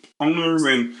tattoo owners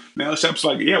and nail shops,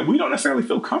 yeah, we don't necessarily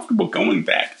feel comfortable going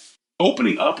back,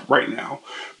 opening up right now.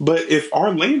 But if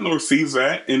our landlord sees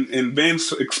that and then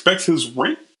expects his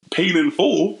rent paid in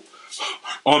full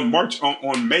on May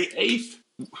 8th,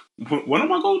 what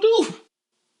am I gonna do?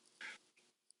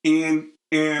 And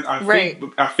Right.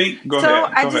 I think go So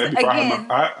ahead I just, before again,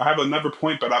 I have another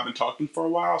point, but I've been talking for a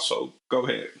while, so go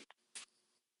ahead.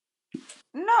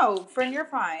 no, friend, you're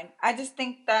fine. I just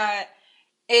think that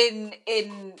in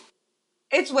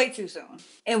it's way too soon,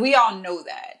 and we all know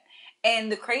that.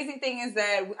 And the crazy thing is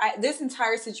that this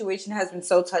entire situation has been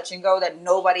so touch and go that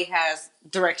nobody has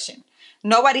direction.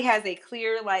 Nobody has a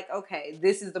clear, like, okay,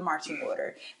 this is the marching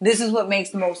order. This is what makes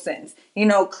the most sense.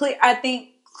 Clear. I think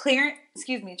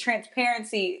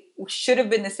transparency should have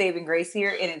been the saving grace here,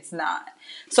 and it's not.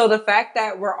 So the fact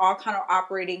that we're all kind of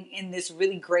operating in this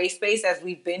really gray space as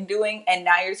we've been doing, and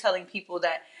now you're telling people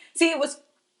that, see, it was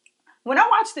when I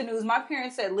watched the news, my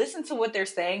parents said, listen to what they're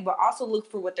saying, but also look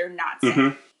for what they're not saying.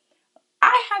 Mm-hmm.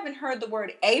 I haven't heard the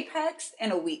word apex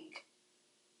in a week.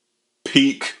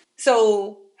 Peak.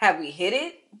 So have we hit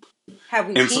it? Have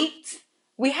we peaked?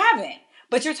 We haven't.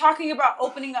 But you're talking about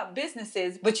opening up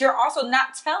businesses, but you're also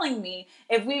not telling me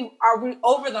if we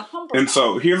over the hump or And not.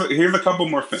 so here's a couple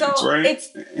more things, So right?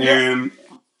 And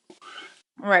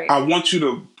right. I want you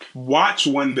to watch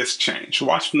when this change.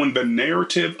 Watch when the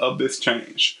narrative of this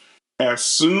change. As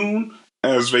soon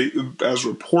as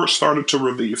reports started to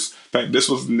release that this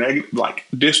was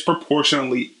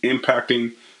disproportionately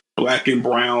impacting Black and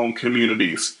brown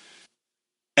communities,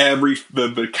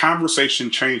 the conversation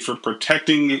changed from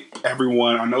protecting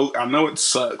everyone. I know it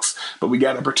sucks, but we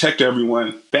got to protect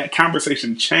everyone. That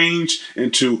conversation changed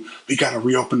into we got to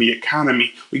reopen the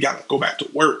economy. We got to go back to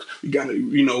work. We got to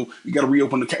we got to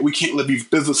reopen we can't let these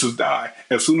businesses die.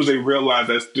 As soon as they realize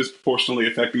that's disproportionately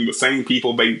affecting the same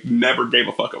people they never gave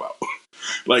a fuck about.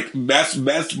 Like that's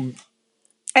and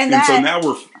so now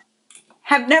we're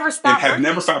have never stopped have working.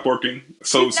 never stopped working.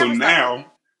 So now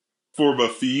for the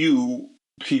few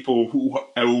people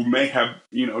who may have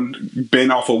been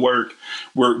off of work,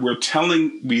 we're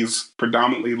telling these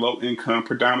predominantly low income,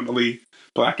 predominantly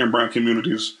Black and brown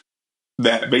communities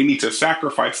that they need to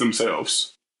sacrifice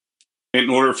themselves in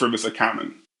order for this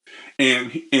economy.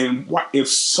 And what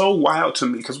it's so wild to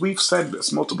me, because we've said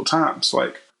this multiple times,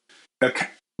 like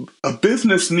a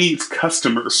business needs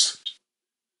customers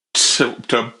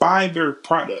to buy their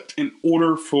product in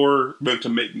order for them to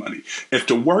make money. If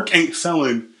the work ain't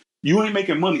selling, you ain't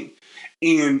making money.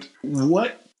 And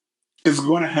what is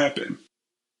going to happen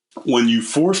when you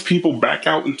force people back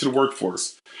out into the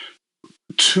workforce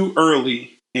too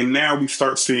early, and now we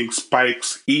start seeing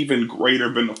spikes even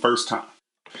greater than the first time?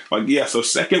 Like, yes, a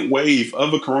second wave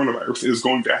of the coronavirus is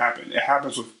going to happen. It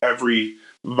happens with every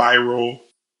viral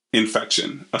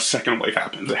infection. A second wave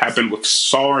happens. It happened with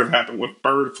SARS, it happened with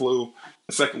bird flu.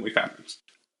 A second wave happens.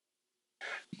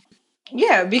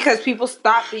 Yeah, because people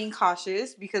stop being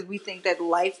cautious because we think that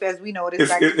life as we know it is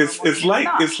back to normal.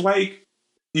 It's like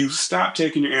you stop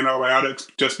taking your antibiotics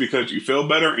just because you feel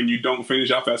better and you don't finish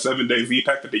off that 7-day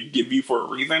Z-Pack that they give you for a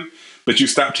reason, but you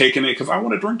stop taking it because I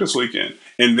want to drink this weekend,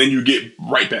 and then you get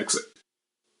right back sick.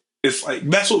 It's like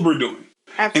that's what we're doing.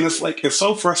 Absolutely. And it's like it's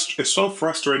so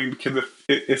frustrating because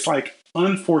it's like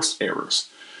unforced errors.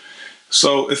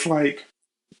 So it's like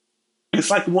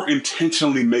we're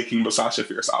intentionally making the Sasha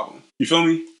Fierce album. You feel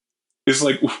me? It's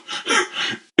like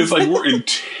we're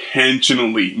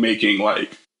intentionally making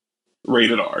like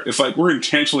rated R. It's like we're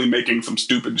intentionally making some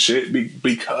stupid shit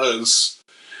because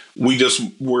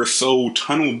we're so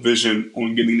tunnel vision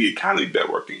on getting the economy back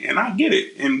working. And I get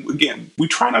it. And again, we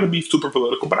try not to be super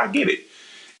political, but I get it.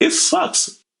 It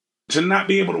sucks to not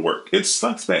be able to work. It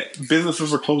sucks that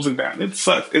businesses are closing down. It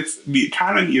sucks. The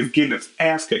economy is getting its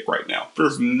ass kicked right now.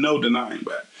 There's no denying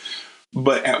that.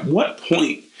 But at what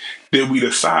point did we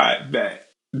decide that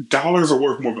dollars are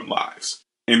worth more than lives?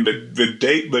 And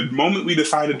the moment we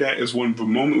decided that is when the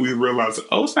moment we realized that,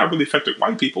 it's not really affecting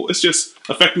white people. It's just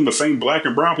affecting the same Black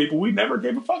and brown people we never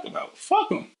gave a fuck about. Fuck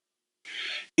them.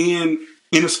 And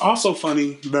it's also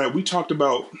funny that we talked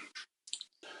about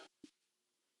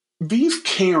these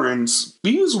Karens,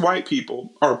 these white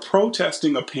people are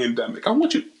protesting a pandemic. I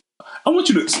want you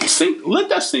to let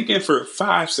that sink in for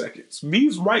 5 seconds.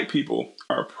 These white people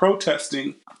are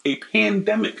protesting a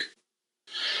pandemic.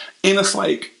 And it's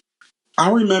like, I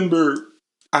remember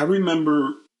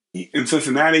in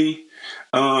Cincinnati,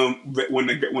 when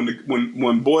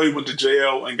Boyd went to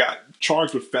jail and got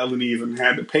charged with felonies and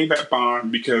had to pay that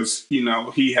bond because,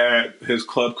 he had his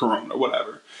club Corona,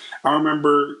 whatever. I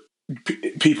remember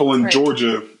people in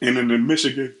Georgia and in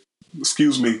Michigan,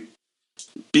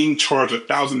 being charged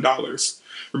 $1,000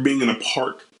 for being in a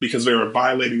park because they were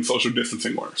violating social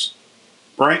distancing orders,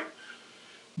 right?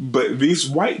 But these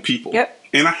white people,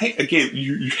 and I hate, again,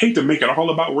 you hate to make it all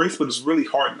about race, but it's really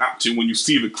hard not to when you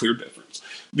see the clear difference.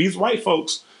 These white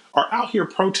folks are out here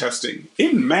protesting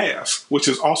in mass, which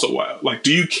is also wild. Like,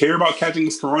 do you care about catching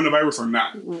this coronavirus or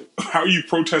not? How are you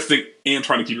protesting and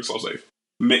trying to keep yourself safe?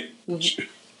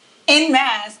 In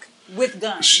mask with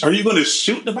guns. Are you going to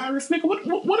shoot the virus, nigga?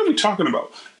 What are we talking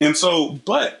about? And so,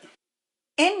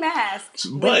 in masks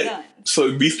with guns.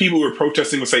 So these people were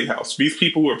protesting the State House. These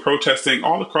people were protesting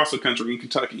all across the country in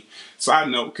Kentucky. Side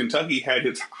note, Kentucky had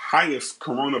its highest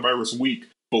coronavirus week,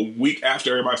 but week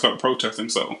after everybody started protesting.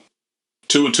 So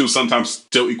 2 and 2 sometimes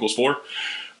still equals 4.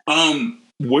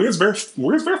 Where's their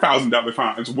 $1,000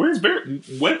 fines?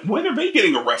 When are they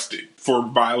getting arrested for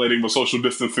violating the social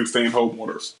distancing stay-at-home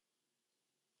orders?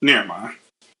 Never mind.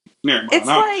 It's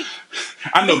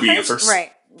I know the answers.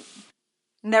 Right.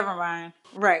 Never mind.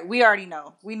 Right. We already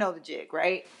know. We know the jig,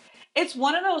 right? It's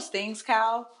one of those things,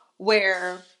 Cal,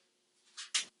 where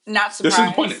not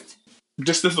surprised.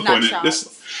 Just disappointed.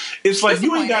 It's like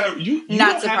you ain't gotta you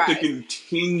don't have to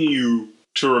continue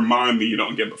to remind me you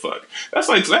don't give a fuck. That's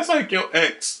like your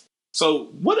ex. So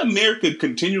what America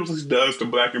continuously does to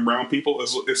Black and brown people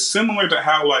is similar to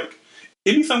how like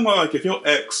it'd be something like if your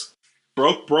ex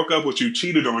broke up with you,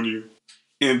 cheated on you,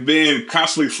 and then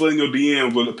constantly slitting your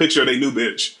DMs with a picture of their new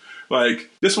bitch. Like,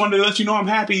 just wanted to let you know I'm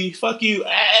happy. Fuck you.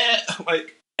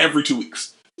 Like, every 2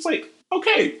 weeks. It's like,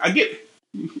 okay, I get it.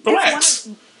 Relax.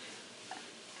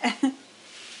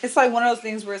 It's like one of those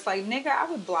things where it's like, nigga, I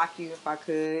would block you if I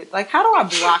could. Like, how do I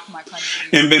block my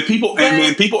country? And then people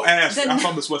ask. then, I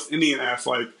saw this West Indian ask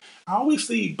like, I always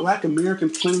see Black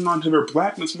Americans clinging on to their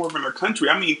blackness more than their country.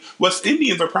 I mean, West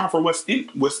Indians are proud for West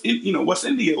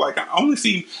India. Like I only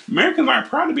see Americans aren't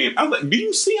proud to be. I was like, do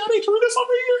you see how they treat us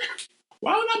over here?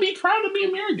 Why would I be proud to be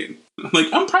American? Like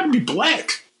I'm proud to be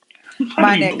black. I'm proud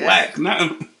my to be nigga. black.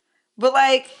 Not. But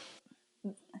like,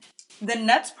 the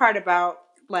nuts part about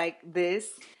like this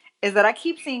is that I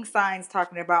keep seeing signs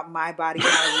talking about my body,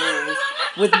 my rules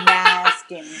with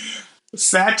mask and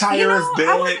Satire is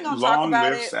dead. Long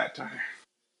live it. satire.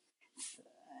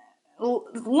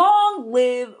 Long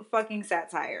live fucking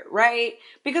satire, right?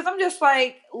 Because I'm just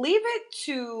like, leave it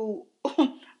to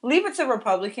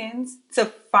Republicans to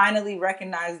finally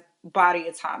recognize body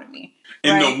autonomy.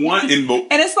 And right? And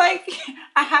it's like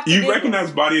I have to. You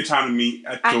recognize body autonomy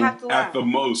at the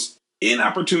most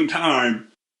inopportune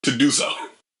time to do so.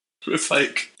 It's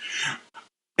like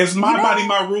it's my body,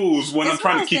 my rules when I'm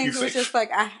trying to keep you safe. It's just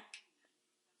like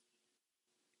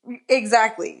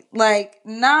exactly. Like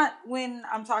not when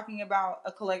I'm talking about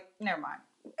a never mind.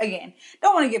 Again,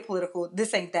 don't want to get political.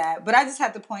 This ain't that. But I just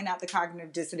have to point out the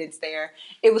cognitive dissonance there.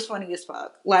 It was funny as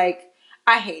fuck. Like,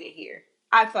 I hate it here.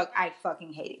 I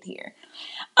fucking hate it here.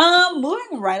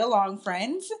 Moving right along,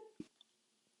 friends.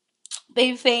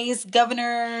 Babyface,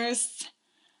 governors.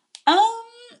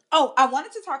 I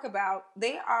wanted to talk about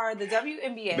the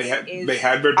WNBA. They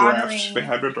had their draft. They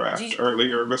had their draft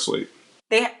earlier this week.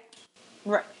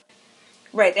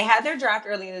 Right. They had their draft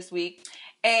earlier this week.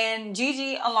 And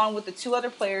Gigi, along with the two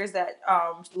other players that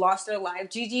lost their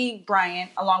life, Gigi Bryant,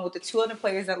 along with the two other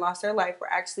players that lost their life,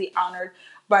 were actually honored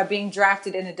by being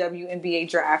drafted in the WNBA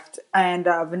draft. And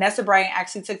Vanessa Bryant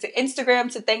actually took to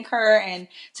Instagram to thank her and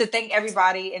to thank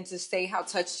everybody and to say how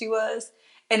touched she was.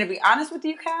 And to be honest with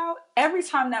you, Cal, every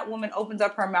time that woman opens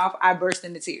up her mouth, I burst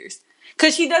into tears.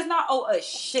 Because she does not owe us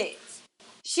shit.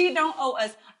 She don't owe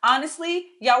us. Honestly,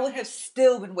 y'all would have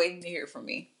still been waiting to hear from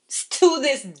me. To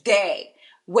this day,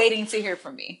 waiting to hear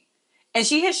from me. And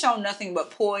she has shown nothing but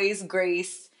poise,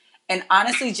 grace, and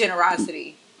honestly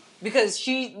generosity. Because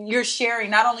you're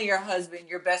sharing not only your husband,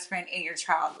 your best friend, and your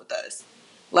child with us.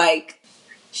 Like,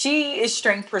 she is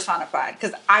strength personified.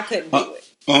 Because I couldn't do it.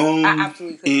 I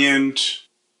absolutely couldn't. And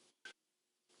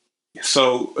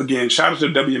so, again, shout out to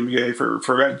WNBA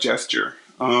for that gesture.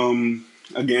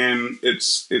 Again,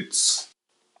 it's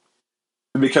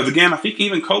because again, I think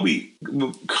even Kobe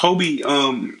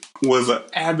was an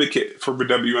advocate for the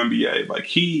WNBA. Like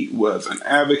he was an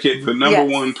advocate. The number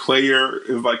one player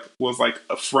was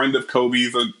a friend of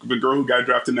Kobe's. The girl who got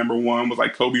drafted number one was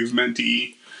like Kobe's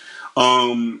mentee.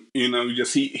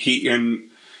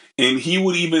 He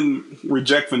would even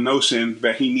reject the notion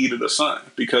that he needed a son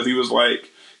because he was like,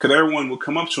 because everyone would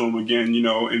come up to him again,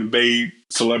 invade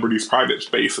celebrities' private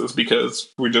spaces because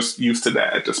we're just used to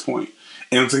that at this point.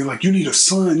 And saying like, you need a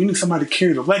son, you need somebody to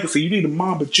carry the legacy, you need a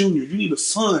Mamba Junior, you need a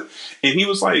son. And he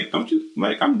was like, don't you,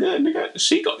 like, I'm good, nigga.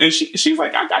 She's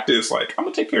like, I got this, like, I'm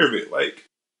gonna take care of it. Like,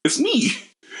 it's me.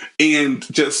 And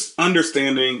just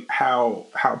understanding how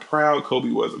proud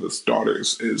Kobe was of his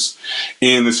daughters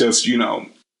and it's just,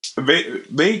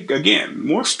 they again,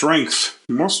 more strength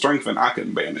than I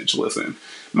can manage. Listen,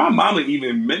 my mama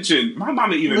even mentioned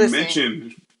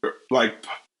like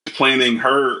planning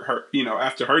her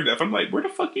after her death. I'm like, where the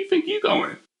fuck you think you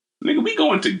going? Nigga, we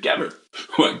going together.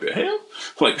 Like the hell?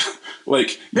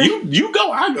 Like you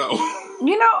go, I go.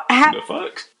 The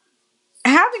fuck?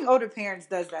 Having older parents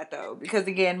does that though, because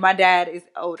again, my dad is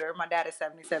older. My dad is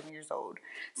 77 years old.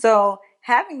 So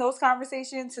having those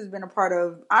conversations has been a part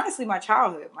of, honestly, my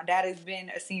childhood. My dad has been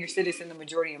a senior citizen the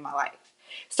majority of my life.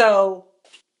 So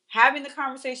having the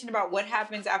conversation about what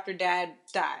happens after dad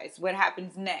dies, what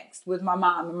happens next with my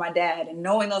mom and my dad, and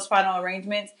knowing those final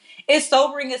arrangements, is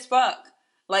sobering as fuck.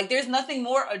 Like, there's nothing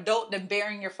more adult than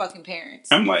burying your fucking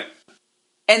parents. I'm like...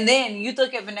 And then you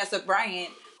look at Vanessa Bryant,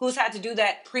 who's had to do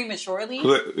that prematurely.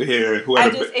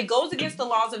 It goes against the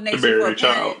laws of nature for a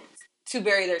parent to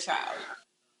bury their child.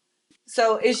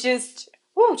 So it's just,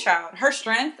 child. Her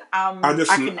strength, I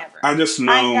can never. I just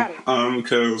know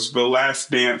because the Last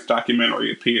Dance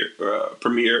documentary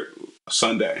premiered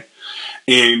Sunday,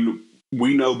 and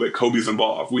we know that Kobe's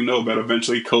involved. We know that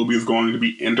eventually Kobe is going to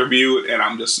be interviewed, and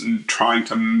I'm just trying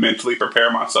to mentally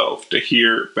prepare myself to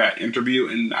hear that interview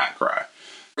and not cry.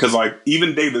 Because, like,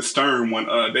 even David Stern, when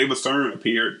David Stern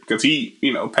appeared, because he,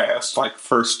 passed, like,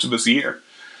 first this year,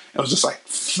 it was just like,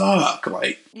 fuck,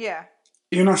 like, yeah,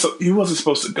 he wasn't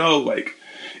supposed to go, like,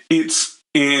 it's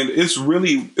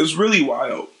really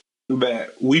wild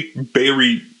that we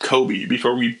buried Kobe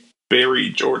before we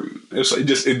buried Jordan. It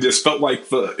just felt like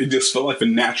the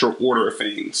natural order of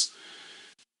things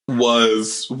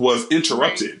was Right.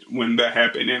 interrupted when that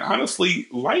happened. And honestly,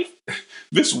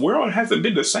 this world hasn't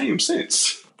been the same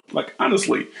since. Like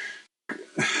honestly,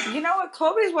 You know what?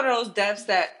 Kobe is one of those deaths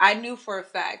that I knew for a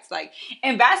fact. Like,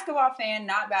 and basketball fan,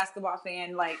 not basketball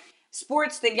fan, like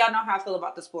sports that y'all know how I feel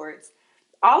about the sports.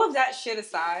 All of that shit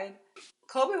aside,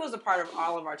 Kobe was a part of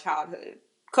all of our childhood.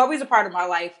 Kobe's a part of my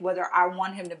life, whether I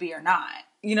want him to be or not.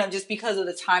 You know, just because of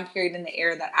the time period and the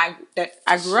era that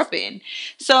I grew up in.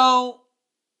 So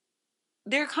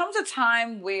there comes a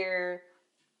time where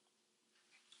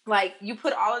like you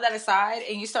put all of that aside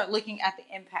and you start looking at the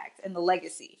impact and the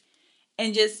legacy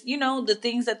and just the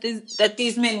things that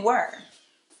these men were.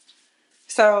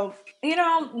 So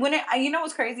when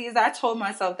what's crazy is I told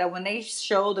myself that when they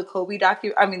show the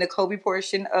Kobe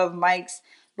portion of Mike's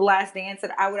The Last Dance,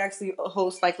 that I would actually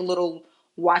host like a little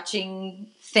watching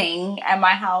thing at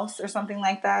my house or something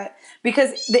like that,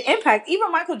 because the impact,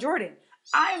 even Michael Jordan.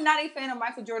 I am not a fan of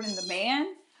Michael Jordan the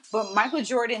man, but Michael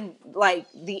Jordan, like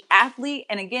the athlete,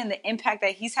 and again the impact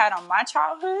that he's had on my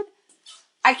childhood,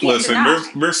 I can't listen, deny.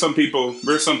 Like there's some people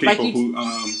you, who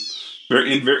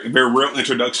their real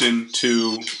introduction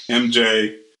to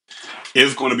MJ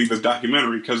is going to be this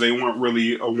documentary because they weren't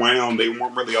really around, they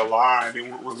weren't really alive, they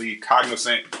weren't really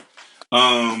cognizant.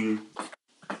 Um,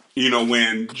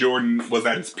 when Jordan was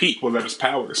at his peak, was at his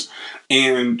powers,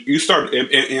 and you start,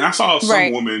 and I saw some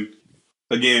right? women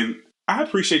again. I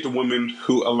appreciate the women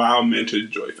who allow men to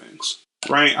enjoy things,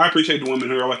 right? I appreciate the women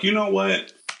who are like, you know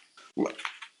what,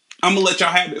 I'm gonna let y'all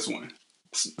have this one,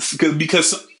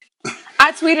 because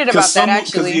I tweeted about that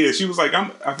actually. yeah, she was like,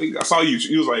 I think I saw you.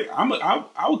 She was like,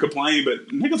 I would complain, but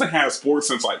niggas ain't had sports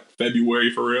since like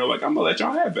February for real. Like I'm gonna let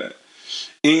y'all have that.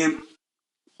 And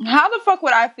How the fuck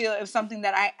would I feel if something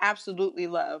that I absolutely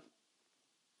love,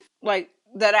 like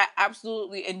that I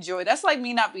absolutely enjoy, that's like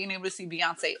me not being able to see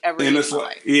Beyonce ever again in it's my like,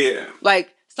 life. yeah,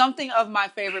 Like something of my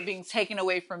favorite being taken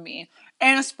away from me.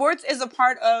 And sports is a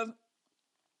part of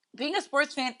being a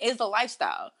sports fan is a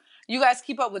lifestyle. You guys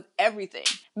keep up with everything.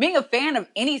 Being a fan of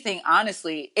anything,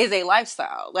 honestly, is a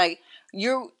lifestyle. Like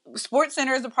your Sports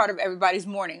Center is a part of everybody's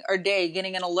morning or day,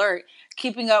 getting an alert,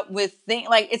 keeping up with things.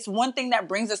 Like it's one thing that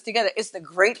brings us together. It's the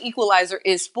great equalizer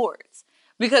is sports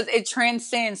because it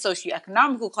transcends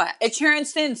socioeconomical class. It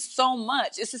transcends so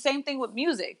much. It's the same thing with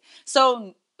music.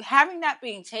 So having that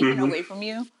being taken hmm away from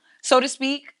you, so to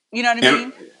speak, you know what I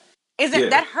and mean? Isn't yeah,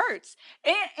 that hurts,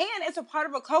 and it's a part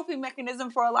of a coping mechanism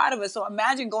for a lot of us. So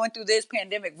imagine going through this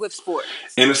pandemic with sports.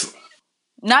 and it's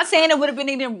Not saying it would have been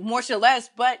any more or less,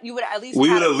 but you would at least we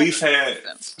would had a at least coping had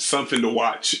mechanism. something to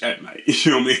watch at night.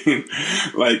 You know what I mean?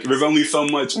 Like there's only so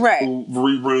much Right.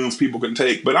 reruns people can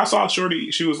take. But I saw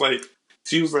Shorty. She was like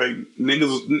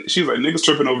niggas. She was like niggas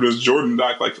tripping over this Jordan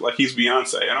doc like he's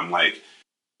Beyonce, and I'm like,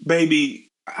 baby,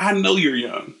 I know you're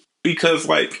young because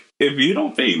like if you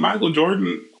don't think Michael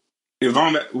Jordan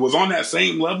was on that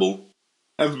same level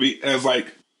as like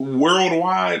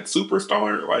worldwide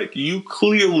superstar, like you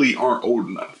clearly aren't old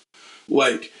enough.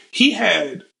 Like he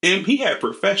had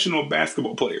professional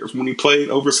basketball players when he played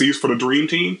overseas for the Dream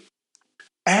Team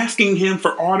asking him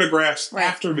for autographs Right.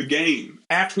 after the game,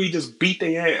 after he just beat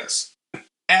their ass,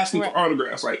 asking for Right.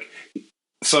 autographs. Like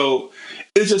so,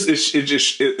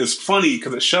 it's funny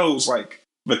because it shows like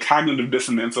the cognitive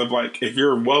dissonance of like if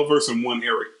you're well versed in one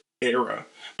era,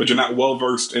 but you're not well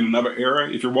versed in another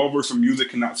era. If you're well versed in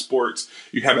music and not sports,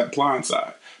 you have that blind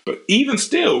side. But even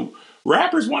still,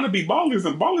 rappers want to be ballers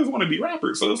and ballers want to be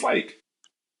rappers. So it's like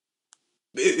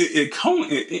it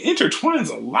intertwines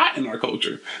a lot in our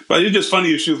culture. But it's just funny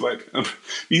if she was like,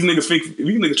 these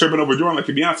niggas tripping over Jordan like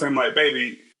Beyonce. I'm like,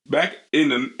 baby, back in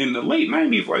the late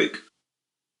 '90s, like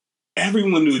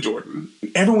everyone knew Jordan.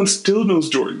 Everyone still knows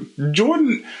Jordan.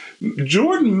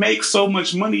 Jordan makes so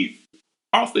much money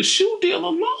off the shoe deal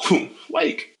alone.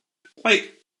 Like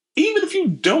even if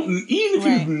you've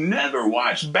Right. never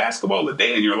watched basketball a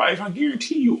day in your life, I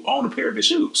guarantee you own a pair of his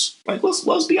shoes. Like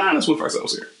let's be honest with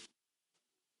ourselves here.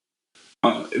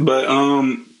 But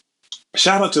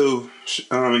shout out to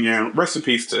again, rest in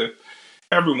peace to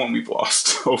everyone we've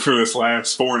lost over this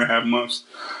last 4.5 months.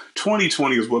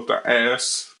 2020 has whooped our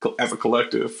ass as a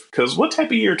collective. Because what type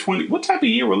of year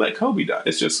will let Kobe die?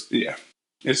 It's just yeah,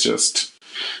 it's just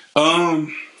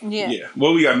Yeah. yeah.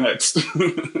 What we got next?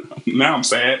 Now I'm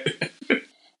sad.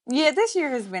 Yeah. This year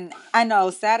has been, I know,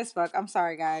 sad as fuck. I'm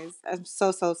sorry, guys. I'm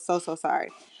so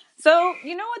sorry. So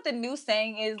you know what the new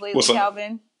saying is lately, What's up?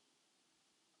 Calvin?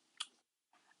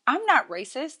 I'm not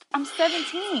racist. I'm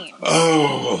 17.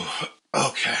 Oh,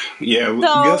 okay. Yeah,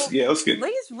 So, let's get.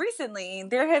 least recently,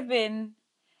 there have been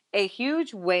a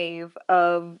huge wave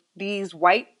of these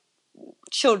white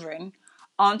children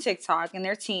on TikTok and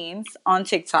their teens on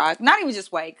TikTok, not even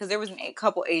just white, because there was a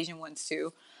couple Asian ones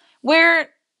too, where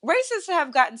racists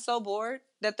have gotten so bored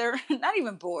that they're not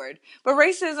even bored, but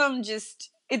racism just,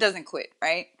 it doesn't quit,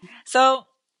 right? So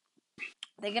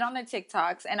they get on their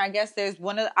TikToks, and I guess there's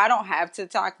one of I don't have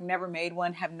TikTok, never made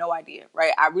one, have no idea,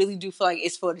 right? I really do feel like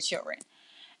it's for the children,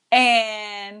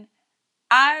 and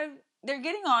I they're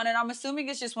getting on, and I'm assuming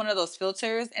it's just one of those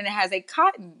filters, and it has a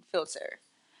cotton filter.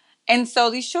 And so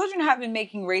these children have been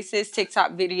making racist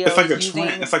TikTok It's like videos a trend. using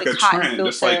It's like the a cotton trend.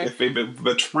 It's like filter. if they,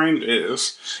 the trend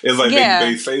is like they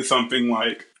Yeah, say something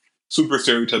like super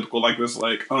stereotypical, like this,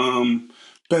 like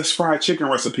best fried chicken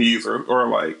recipes, or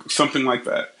like something like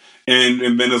that, and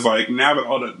then it's like now that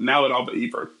all the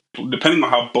either, depending on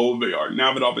how bold they are,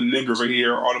 now that all the niggers are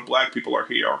here, all the black people are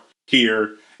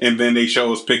here, and then they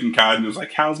show us picking cotton. It's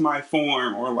like, how's my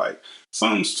form, or like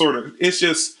some sort of. It's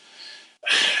just,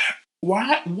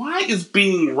 why is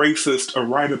being racist a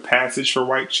rite of passage for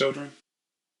white children?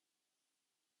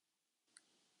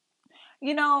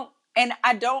 you know, and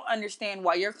I don't understand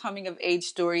why your coming of age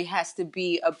story has to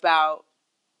be about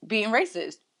being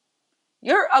racist.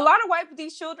 You're a lot of white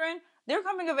these children. Their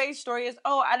coming of age story is,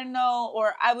 oh, I didn't know,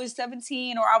 or I was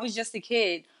 17, or I was just a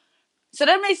kid. So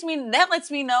that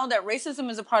lets me know that racism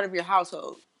is a part of your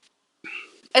household.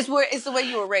 It's the way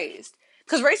you were raised.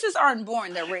 Because racists aren't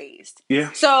born, they're raised.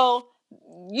 Yeah. So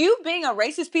you being a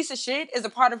racist piece of shit is a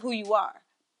part of who you are.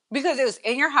 Because it was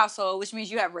in your household, which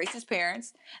means you have racist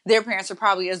parents. Their parents are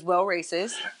probably as well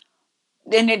racist.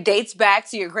 And it dates back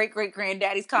to your great great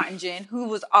granddaddy's cotton gin, who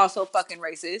was also fucking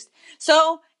racist.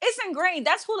 So it's ingrained.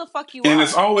 That's who the fuck you And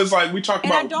it's are. always like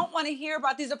And I don't want to hear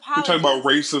about these we talk about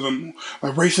apologies. racism,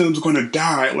 like racism's going to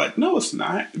die. Like, no, it's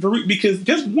not. Because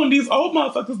just when these old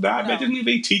motherfuckers die, that just No. means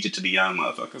they teach it to the young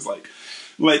motherfuckers.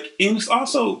 Like, and it's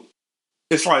also,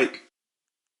 it's like,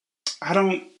 I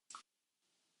don't,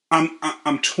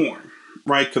 I'm torn,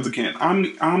 right? Because again,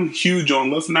 I'm huge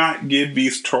on, let's not give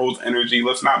these trolls energy.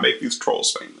 Let's not make these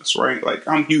trolls famous, right? Like,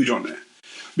 I'm huge on that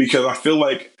because I feel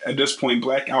like at this point,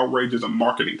 black outrage is a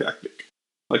marketing tactic.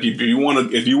 Like, if you want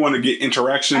to get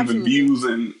interactions and Absolutely. views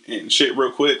and shit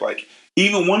real quick, like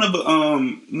even one of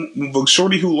the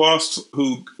shorty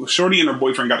who shorty and her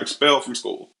boyfriend got expelled from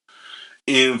school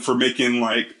and for making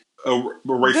like a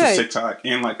racist Good. TikTok,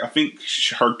 and like I think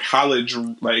her college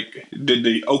like did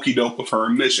the okey doke with her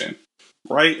admission,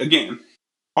 right? Again,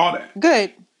 all that.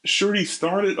 Good. Shorty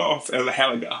started off as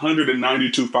had like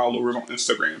 192 followers on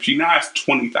Instagram. She now has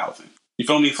 20,000. You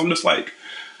feel me? So I'm just like,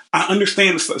 I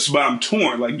understand this, but I'm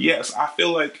torn. Like, yes, I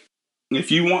feel like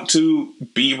if you want to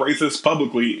be racist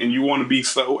publicly and you want to be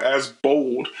so as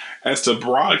bold as to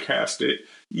broadcast it,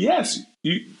 yes,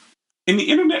 you in the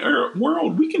internet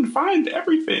world, we can find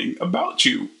everything about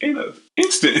you in an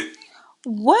instant.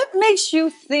 What makes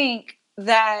you think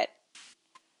that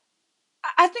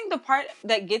I think the part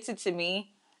that gets it to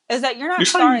me is that you're You're not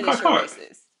saying you sorry got that you're caught.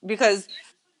 racist because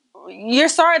you're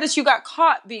sorry that you got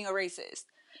caught being a racist.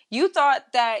 You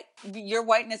thought that your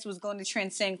whiteness was going to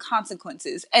transcend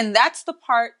consequences. And that's the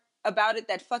part about it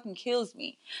that fucking kills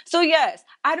me. So, yes,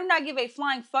 I do not give a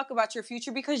flying fuck about your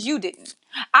future because you didn't.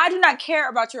 I do not care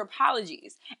about your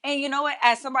apologies. And you know what?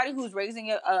 As somebody who's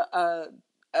raising a,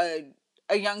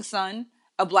 a young son,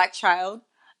 a black child,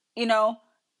 you know,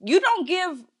 you don't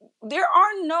give, there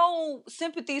are no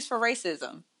sympathies for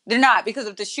racism. They're not, because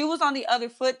if the shoe was on the other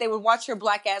foot, they would watch your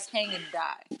black ass hang and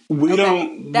die. We Okay?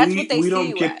 don't That's what we they we see don't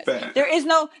you get as. that. There is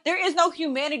no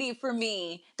humanity for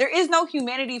me. There is no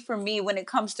humanity for me when it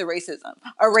comes to racism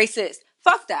or racist.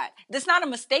 Fuck that. That's not a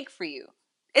mistake for you.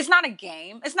 It's not a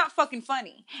game. It's not fucking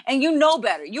funny. And you know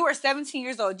better. You are 17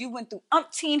 years old. You went through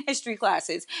umpteen history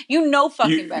classes. You know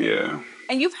fucking better. Yeah.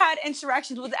 And you've had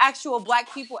interactions with actual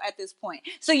black people at this point.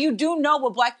 So you do know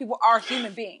what black people are,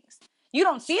 human beings. You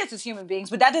don't see us as human beings,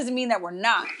 but that doesn't mean that we're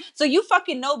not. So you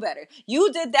fucking know better. You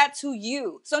did that to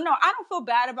you. So no, I don't feel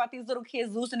bad about these little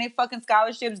kids losing their fucking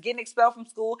scholarships, getting expelled from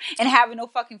school, and having no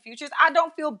fucking futures. I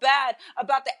don't feel bad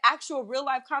about the actual real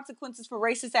life consequences for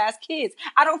racist ass kids.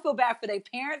 I don't feel bad for their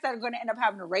parents that are going to end up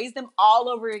having to raise them all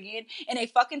over again in their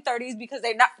fucking 30s because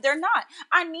they're not.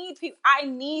 I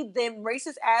need them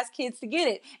racist ass kids to get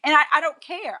it. And I don't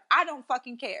care. I don't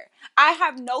fucking care. I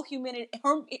have no humanity.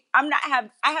 I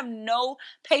have no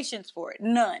patience for it.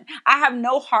 None. I have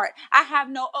no heart. I have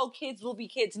no, oh, kids will be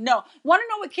kids. No. Want to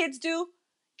know what kids do?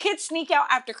 Kids sneak out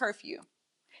after curfew.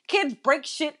 Kids break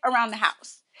shit around the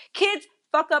house. Kids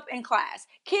fuck up in class.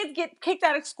 Kids get kicked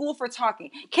out of school for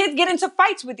talking. Kids get into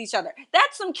fights with each other.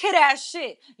 That's some kid ass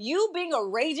shit. You being a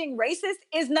raging racist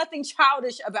is nothing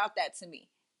childish about that to me.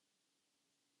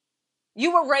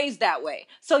 You were raised that way.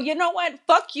 So you know what?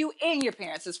 Fuck you and your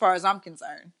parents as far as I'm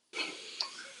concerned.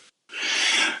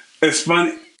 It's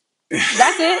funny.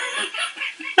 That's it.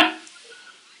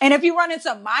 And if you run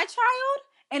into my child,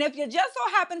 and if you just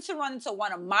so happen to run into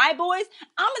one of my boys,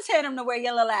 I'm going to tell them to wear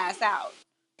your little ass out.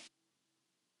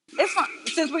 It's fine.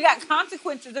 Since we got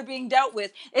consequences are being dealt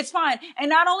with, it's fine. And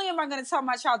not only am I going to tell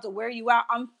my child to wear you out,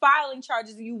 I'm filing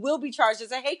charges and you will be charged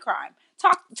as a hate crime.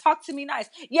 Talk to me nice.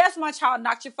 Yes, my child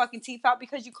knocked your fucking teeth out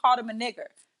because you called him a nigger.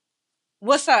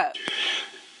 What's up?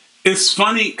 It's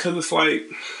funny because it's like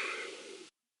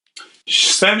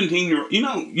 17-year-old,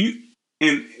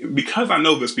 and because I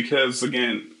know this, because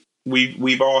again,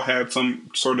 we've all had some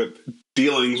sort of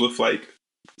dealings with like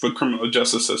the criminal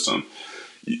justice system.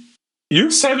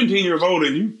 You're 17 years old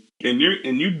and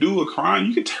you do a crime,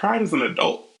 you get tried as an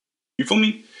adult. You feel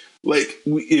me? Like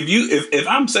if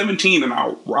I'm 17 and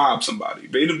I rob somebody,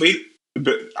 but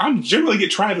I'm generally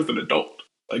get tried as an adult.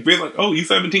 Like they're like, oh, you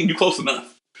 17, you close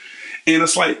enough. And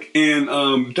it's like,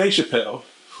 and Dave Chappelle,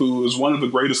 who is one of the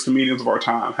greatest comedians of our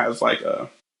time, has like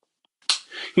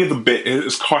he has a bit.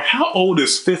 It's called "How Old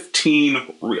Is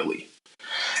 15 Really?"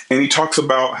 And he talks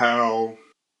about how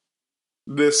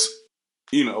this,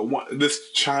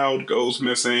 this child goes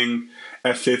missing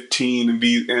at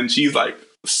 15, and she's like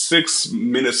 6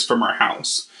 minutes from her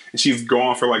house, and she's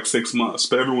gone for like 6 months.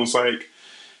 But everyone's like,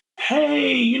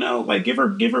 hey, like give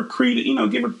her credit,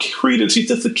 give her credence. She's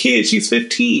just a kid. She's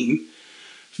 15.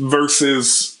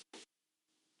 Versus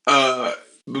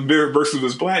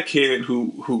this black kid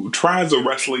who tries a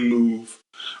wrestling move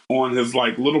on his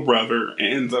like little brother and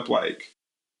ends up like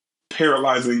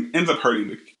ends up hurting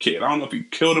the kid. I don't know if he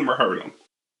killed him or hurt him,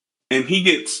 and he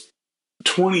gets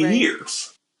 20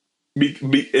 years.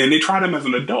 And they tried him as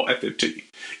an adult at 15.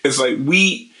 It's like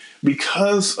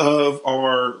because of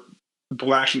our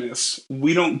blackness,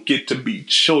 we don't get to be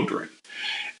children.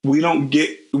 We don't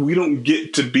get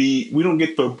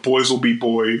the boys will be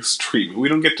boys treatment. We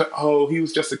don't get to, oh, he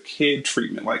was just a kid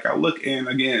treatment. Like I look, and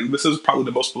again, this is probably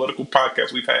the most political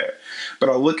podcast we've had, but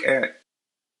I look at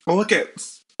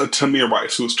Tamir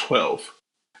Rice, who was 12,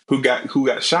 who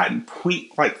got shot in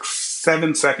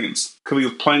 0.7 seconds because he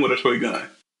was playing with a toy gun.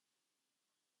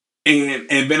 And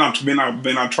then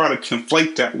I try to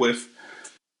conflate that with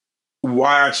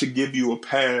why I should give you a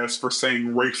pass for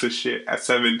saying racist shit at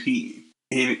 17.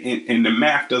 And the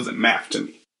math doesn't math to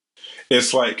me.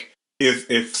 It's like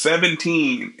if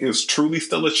 17 is truly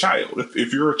still a child,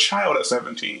 if you're a child at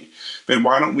 17, then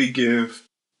why don't we give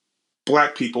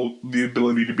black people the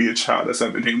ability to be a child at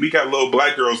 17? We got little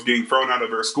black girls getting thrown out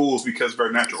of their schools because of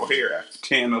their natural hair at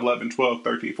 10, 11, 12,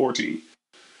 13, 14.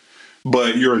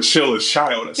 But you're still a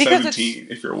child at 17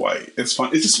 if you're white. It's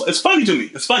fun. It's funny to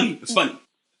me. It's funny.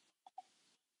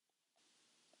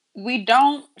 We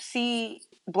don't see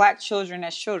black children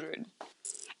as children.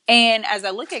 And as I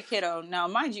look at Kiddo, now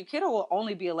mind you, Kiddo will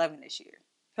only be 11 this year.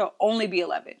 He'll only be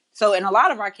 11. So in a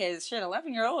lot of our kids,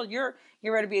 11-year-old, you're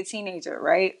ready to be a teenager,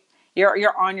 right?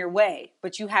 You're on your way,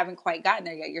 but you haven't quite gotten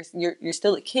there yet. You're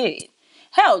still a kid.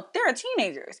 Hell, there are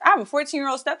teenagers. I have a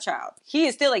 14-year-old stepchild. He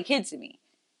is still a kid to me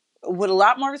with a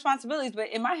lot more responsibilities, but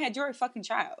in my head, you're a fucking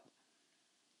child.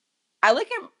 I look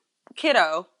at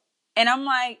Kiddo and I'm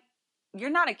like,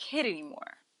 you're not a kid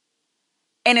anymore.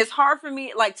 And it's hard for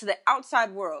me, like, to the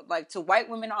outside world, like to white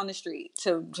women on the street,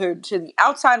 to the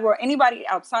outside world, anybody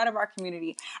outside of our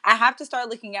community. I have to start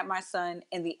looking at my son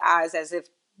in the eyes as if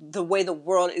the way the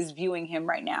world is viewing him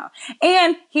right now.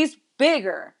 And he's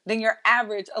bigger than your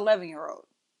average 11-year-old.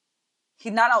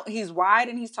 He's wide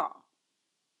and he's tall.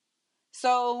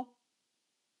 So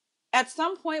at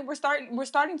some point we're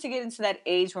starting to get into that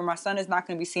age where my son is not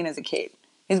going to be seen as a kid.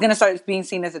 He's going to start being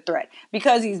seen as a threat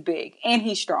because he's big and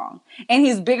he's strong. And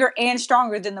he's bigger and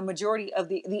stronger than the majority of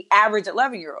the average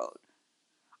 11-year-old.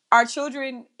 Our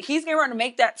children, he's going to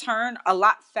make that turn a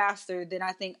lot faster than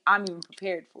I think I'm even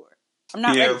prepared for. I'm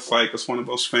not ready. It's like, it's one of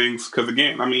those things. Because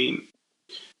again, I mean,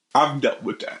 I've dealt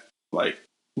with that. Like,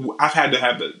 I had to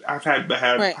have,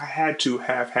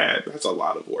 that's a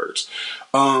lot of words.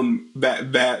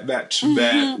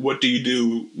 That what do you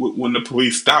do when the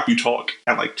police stop you talk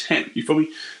at like 10? You feel me?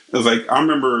 It was like, I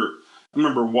remember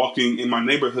walking in my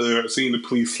neighborhood, seeing the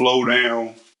police slow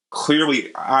down,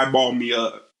 clearly eyeball me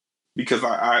up because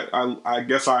I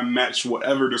guess I matched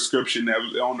whatever description that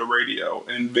was on the radio,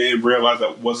 and then realized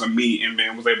that wasn't me, and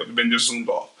then was able to then just zoomed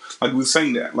off. Like, we were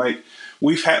saying that, like,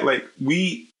 we've had, like,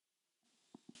 we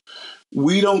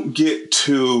don't get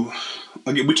to,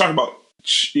 again, we talk about,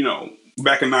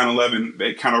 back in 9/11,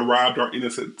 they kind of robbed our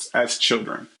innocence as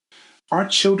children. Our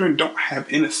children don't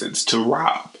have innocence to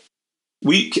rob.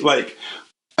 We, like,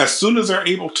 as soon as they're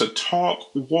able to talk,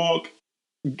 walk,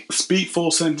 speak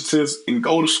full sentences and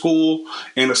go to school.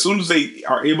 And as soon as they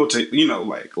are able to,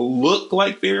 like look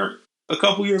like they're a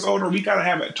couple years older, we gotta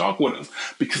have that talk with them,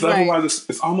 because Right. otherwise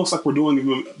it's almost like we're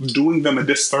doing them a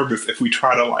disservice if we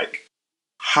try to like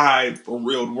hide the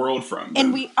real world from And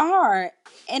them. we are.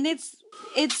 And it's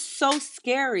so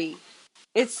scary.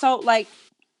 It's so like,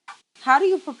 how do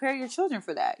you prepare your children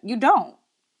for that? You don't.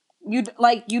 You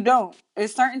don't.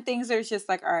 There's certain things that it's just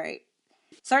like, all right,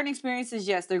 certain experiences,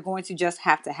 yes, they're going to just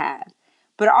have to have.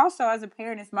 But also, as a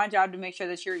parent, it's my job to make sure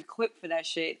that you're equipped for that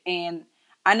shit. And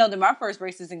I know that my first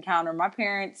racist encounter, my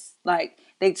parents, like,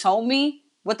 they told me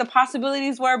what the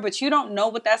possibilities were, but you don't know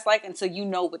what that's like until you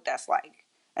know what that's like,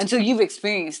 until you've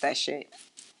experienced that shit.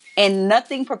 And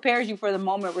nothing prepares you for the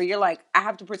moment where you're like, I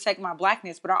have to protect my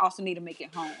blackness, but I also need to make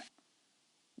it home.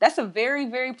 That's a very,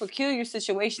 very peculiar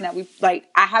situation that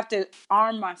I have to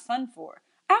arm my son for.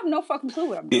 I have no fucking clue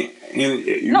what I'm doing.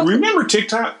 And No clue. remember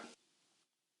TikTok?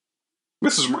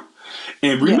 This is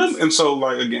and remember, Yes. and so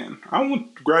like again,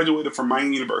 graduated from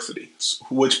Miami University,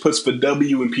 which puts the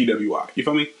W in PWI. You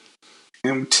feel me?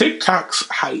 And TikTok's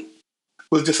height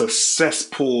was just a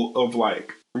cesspool of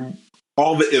like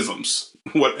all the isms,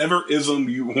 whatever ism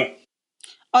you want.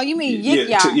 Oh, you mean yik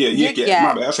Yeah, yak? Yik My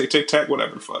yak. bad. I say TikTok,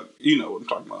 whatever the fuck. You know what I'm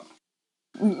talking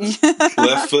about.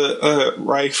 Left foot,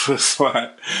 right foot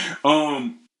slide.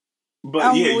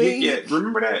 But yeah, I'm weak.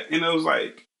 remember that? And it was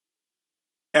like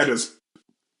at its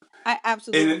I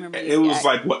absolutely remember it yik was yak.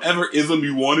 like whatever ism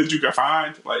you wanted, you could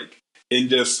find. Like and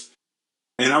just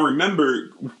and I remember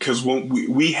because when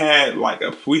we had like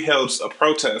we held a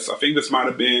protest. I think this might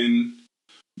have been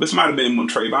when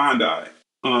Trayvon died.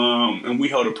 And we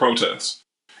held a protest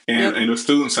and Yep. in the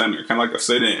student center, kind of like a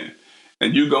sit-in.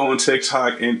 And you go on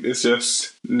TikTok and it's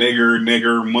just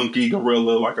nigger, monkey,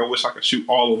 gorilla. Like I wish I could shoot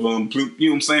all of them. You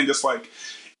know what I'm saying? Just like,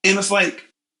 and it's like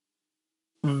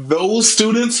those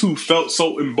students who felt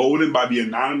so emboldened by the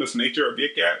anonymous nature of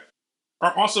Yik Yak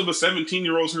are also the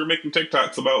 17-year-olds who are making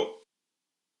TikToks about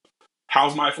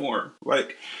how's my form.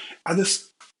 Like,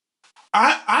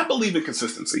 I believe in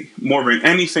consistency more than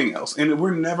anything else, and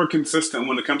we're never consistent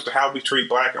when it comes to how we treat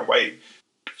black and white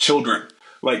children.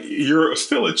 Like you're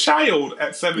still a child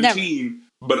at 17,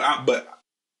 never. but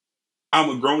I'm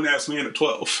a grown ass man at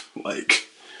 12. Like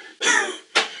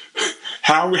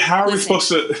how are we supposed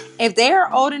to? If they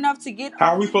are old enough to get,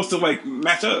 how are we supposed to like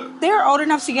match up? They're old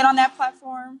enough to get on that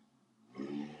platform.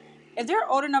 If they're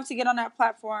old enough to get on that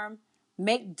platform,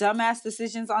 make dumbass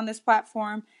decisions on this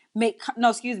platform, make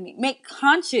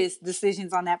conscious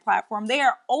decisions on that platform. They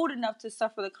are old enough to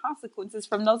suffer the consequences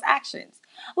from those actions.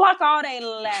 Lock all they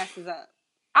asses up.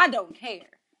 I don't care.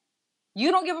 You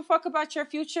don't give a fuck about your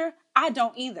future. I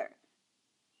don't either.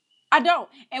 I don't.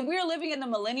 And we're living in the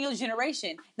millennial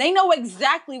generation. They know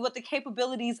exactly what the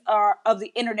capabilities are of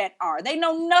the internet are. They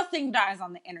know nothing dies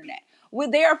on the internet.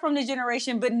 They are from the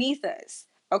generation beneath us.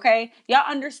 Okay? Y'all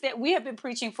understand? We have been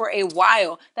preaching for a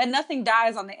while that nothing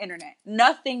dies on the internet.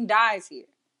 Nothing dies here.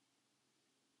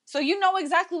 So you know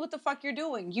exactly what the fuck you're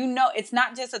doing. You know it's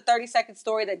not just a 30-second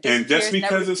story that disappears. And just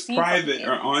because it's private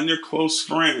or on your close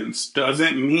friends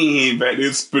doesn't mean that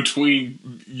it's between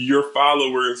your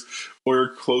followers or your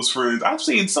close friends. I've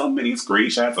seen so many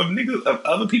screenshots of niggas of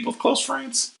other people's close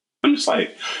friends. I'm just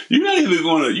like, you're not even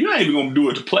gonna do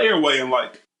it the player way and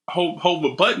like hold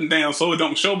the button down so it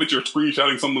don't show that you're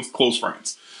screenshotting someone's close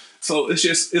friends. So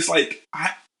it's like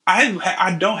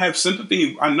I don't have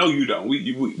sympathy. I know you don't.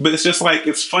 But it's just like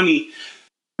it's funny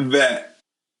that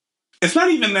it's not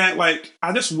even that. Like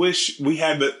I just wish we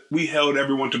held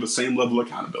everyone to the same level of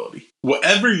accountability.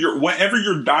 Whatever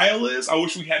your dial is, I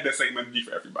wish we had that same energy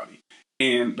for everybody.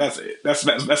 And that's it. That's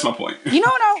my point. You know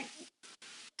what I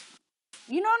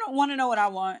want to know what I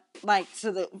want, like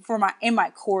in my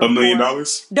core. $1 million.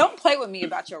 Don't play with me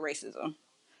about your racism.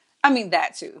 I mean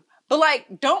that too. But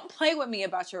like, don't play with me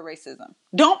about your racism.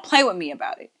 Don't play with me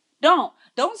about it. Don't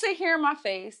sit here in my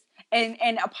face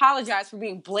and apologize for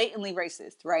being blatantly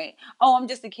racist, right? Oh, I'm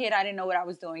just a kid. I didn't know what I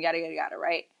was doing. Yada, yada, yada,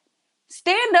 right?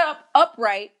 Stand up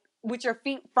upright with your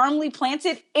feet firmly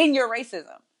planted in your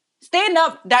racism. Stand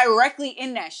up directly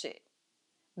in that shit.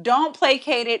 Don't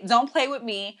placate it. Don't play with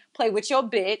me. Play with your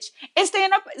bitch. And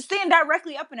stand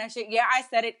directly up in that shit. Yeah, I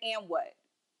said it, and what?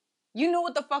 You knew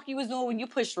what the fuck you was doing when you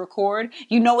pushed record.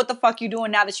 You know what the fuck you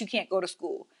doing now that you can't go to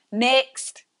school.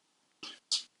 Next.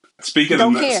 Speaking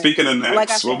of next, like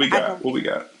said, what we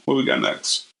got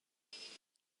next?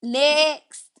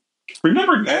 Next.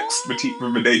 Remember Next,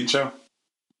 the dating show?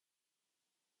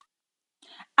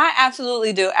 I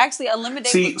absolutely do. Actually,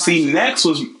 Eliminate.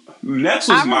 Next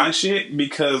was my shit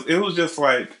because it was just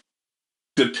like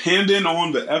depending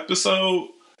on the episode,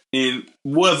 and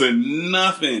wasn't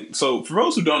nothing. So for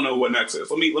those who don't know what Next is,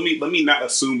 let me not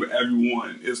assume that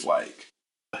everyone is like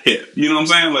hip. You know what I'm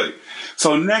saying? Like,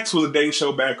 so Next was a dating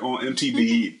show back on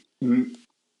MTV,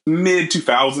 mid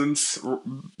 2000s.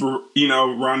 You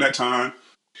know, around that time.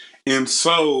 And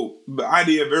so the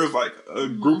idea there was like a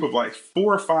group of like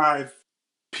 4 or 5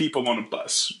 people on a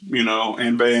bus, you know,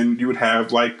 and then you would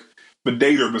have like the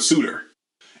dater, the suitor,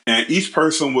 and each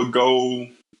person would go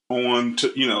on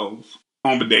to, you know,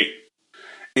 on the date,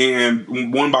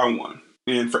 and one by one.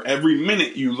 And for every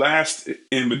minute you last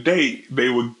in the date, they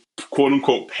would quote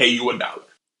unquote pay you $1.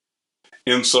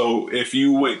 And so if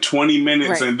you went 20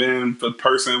 minutes Right. and then the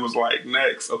person was like,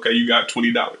 next, okay, you got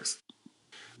 $20.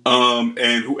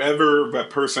 And whoever that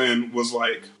person was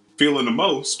like feeling the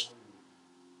most,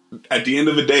 at the end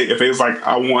of the day, if it was like,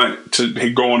 I want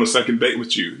to go on a second date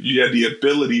with you, you had the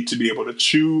ability to be able to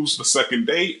choose the second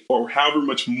date or however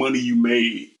much money you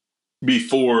made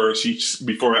before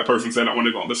that person said, I want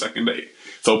to go on the second date.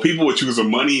 So people would choose the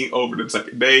money over the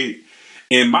second date.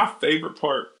 And my favorite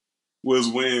part was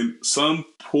when some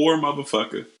poor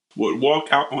motherfucker would walk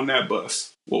out on that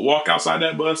bus, would walk outside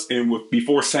that bus, and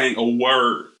before saying a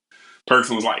word,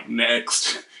 person was like,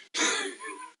 next.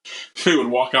 He would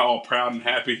walk out all proud and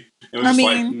happy. It was I just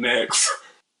like, mean, next.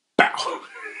 Bow.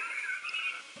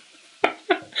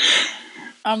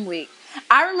 I'm weak.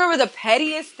 I remember the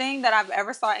pettiest thing that I've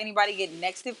ever saw anybody get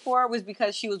nexted for was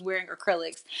because she was wearing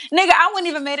acrylics. Nigga, I wouldn't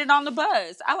even made it on the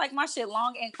bus. I like my shit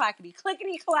long and clackety.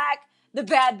 Clickety clack, the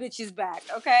bad bitch is back,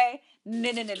 okay?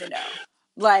 No.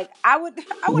 Like, I wouldn't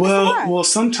have Well, survived.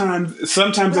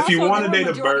 sometimes But if you also, want they to were date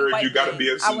a majority bird, you white got to men. be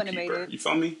a I wouldn't have made zookeeper. it. You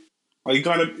feel me? Like you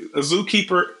got to a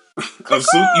zookeeper. A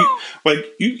zoo, Cuckoo!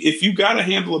 if you gotta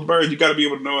handle a bird, you gotta be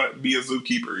able to know how to be a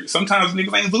zookeeper. Sometimes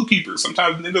niggas ain't zookeepers.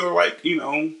 Sometimes niggas are like, you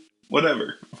know,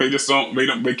 whatever. They just don't. They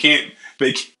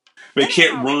they They know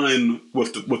can't how to. run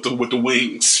with the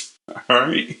wings. All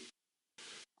right.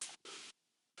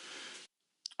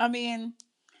 I mean,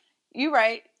 you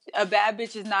right. A bad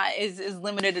bitch is not is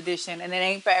limited edition, and it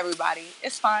ain't for everybody.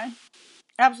 It's fine,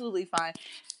 absolutely fine.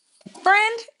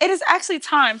 Friend, it is actually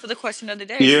time for the question of the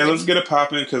day. You Yeah, let's ready? get it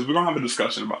popping because we're gonna have a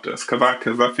discussion about this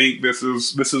because I think this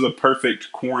is a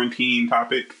perfect quarantine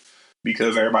topic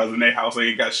because everybody's in their house, they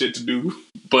ain't got shit to do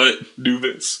but do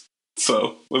this.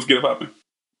 So let's get it popping.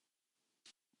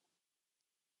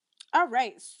 All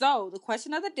right. So the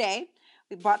question of the day,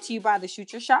 brought to you by the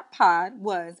Shoot Your Shot Pod,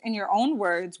 was, in your own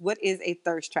words, what is a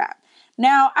thirst trap?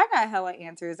 Now, I got hella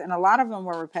answers, and a lot of them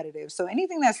were repetitive. So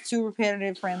anything that's too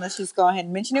repetitive, friend, let's just go ahead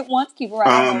and mention it once, keep it right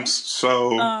on going.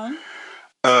 So Um,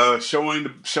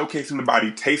 showcasing the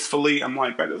body tastefully. I'm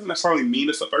like, that doesn't necessarily mean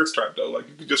it's a thirst trap though. Like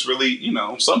you could just really, you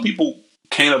know, some people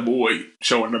can't avoid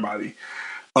showing their body.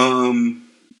 Um,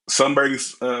 somebody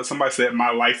said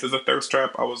my life is a thirst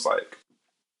trap. I was like,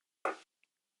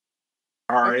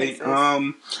 all okay, right. sis.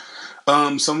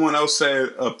 Someone else said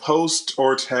a post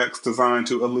or text designed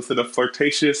to elicit a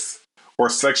flirtatious or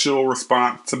sexual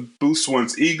response to boost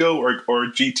one's ego or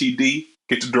GTD,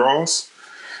 get the draws.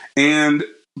 And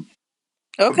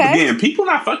Okay. again, people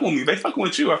not fucking with me. They fucking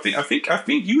with you. I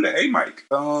think you the A Mike.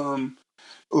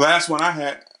 Last one I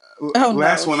had. Oh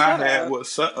Last no, one I shut had up.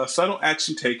 was a subtle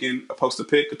action taken, a post a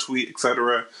pic, a tweet,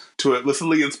 etc., to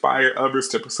illicitly inspire others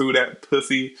to pursue that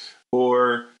pussy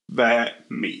or that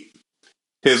meat.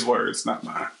 His words, not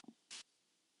mine.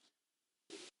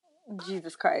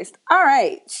 Jesus Christ. All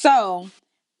right. So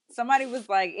somebody was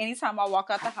like, anytime I walk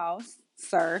out the house,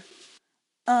 sir,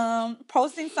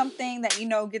 posting something that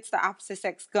gets the opposite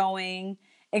sex going.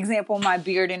 Example, my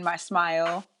beard and my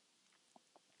smile.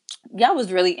 Y'all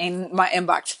was really in my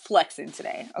inbox flexing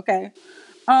today, okay?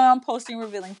 Posting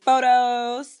revealing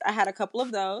photos. I had a couple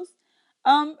of those.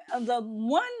 The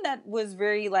one that was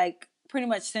very like pretty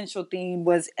much central theme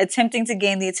was attempting to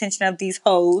gain the attention of these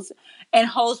hoes, and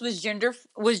hoes was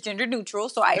gender neutral,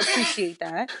 so I appreciate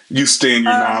that. You stand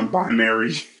your Um,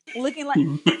 non-binary. looking like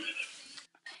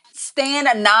stand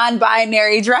a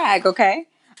non-binary drag, okay?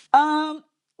 Um,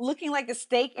 looking like a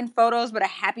steak in photos, but a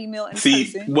happy meal in See,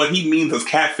 person. what he means is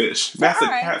catfish. So, all That's a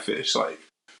right. catfish. Like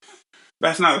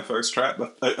that's not a thirst trap.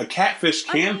 A catfish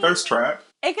I can mean, thirst trap.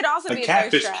 it could also A be a thirst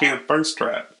catfish trap. can thirst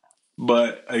trap,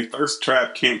 but a thirst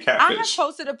trap can't I have catfish.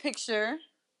 posted a picture.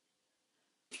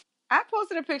 I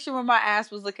posted a picture when my ass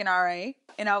was looking all right.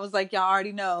 And I was like, y'all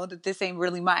already know that this ain't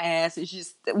really my ass. It's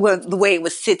just the way it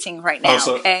was sitting right Oh, now,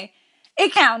 so okay?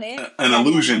 It counted. an Yada, yada, yada.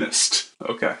 illusionist.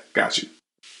 Okay, got you.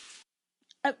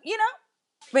 You know,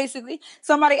 basically.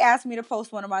 Somebody asked me to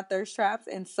post one of my thirst traps.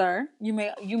 And sir, you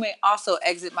may also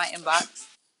exit my inbox.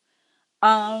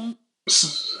 Um,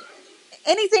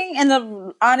 anything,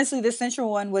 and honestly, the central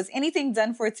one was anything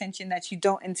done for attention that you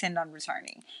don't intend on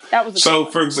returning. That was a good So,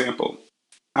 one. for example,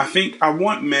 I think I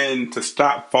want men to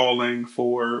stop falling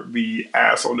for the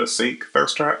ass on the sink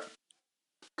thirst trap.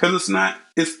 Because it's not.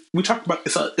 It's we talked about.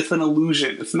 It's an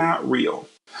illusion. It's not real.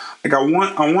 Like I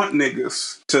want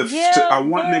niggas Yeah, I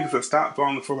want but niggas to stop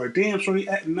falling for like, damn, shorty.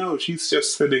 No, she's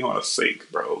just sitting on a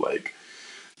sink, bro. Like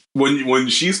when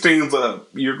she stands up,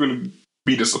 you're gonna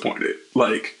be disappointed.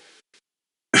 Like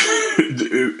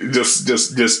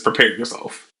just prepare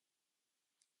yourself.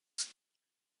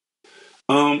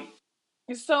 Um,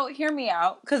 so hear me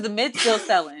out, because the mid's still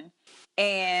selling,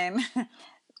 and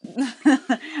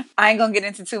I ain't gonna get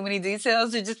into too many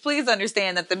details. So just please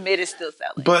understand that the mid is still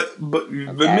selling. but the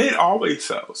Okay. mid always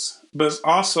sells. But it's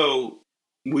also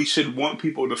we should want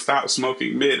people to stop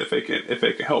smoking mid if they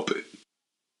can help it.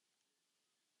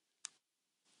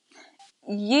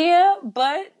 Yeah,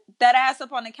 but that ass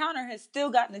up on the counter has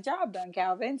still gotten the job done,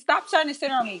 Calvin. Stop trying to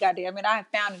sit on me, goddamn it. I have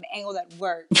found an angle that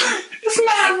works. It's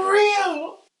not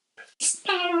real. It's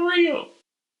not real.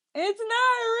 It's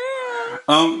not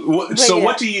real. So Yeah.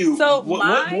 what do you? So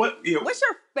what? You know, what's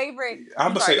your favorite? I'm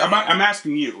gonna sorry, say. go ahead. I'm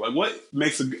asking you. Like, what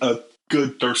makes a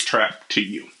good thirst trap to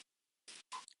you?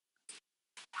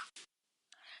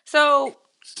 So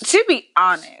to be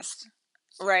honest,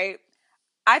 right?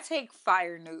 I take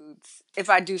fire nudes, if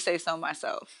I do say so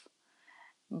myself.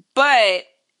 But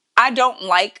I don't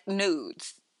like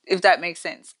nudes, if that makes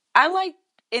sense. I like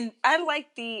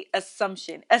the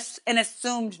assumption, an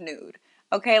assumed nude.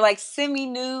 Okay, like semi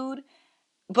nude,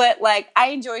 but like I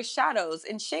enjoy shadows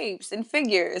and shapes and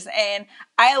figures, and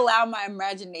I allow my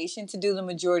imagination to do the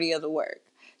majority of the work.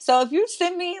 So if you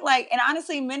send me like, and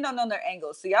honestly, men don't know their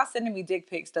angles, so y'all sending me dick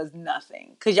pics does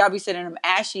nothing because y'all be sending them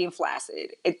ashy and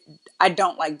flaccid. I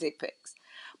don't like dick pics,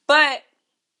 but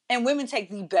and women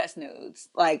take the best nudes.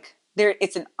 Like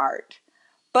it's an art.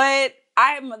 But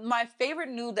my favorite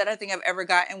nude that I think I've ever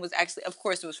gotten was actually, of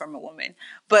course, it was from a woman,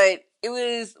 but it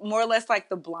was more or less like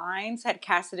the blinds had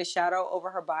casted a shadow over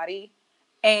her body,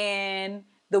 and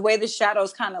the way the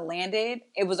shadows kind of landed,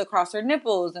 it was across her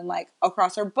nipples and like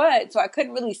across her butt, so I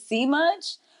couldn't really see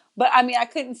much. But I mean, I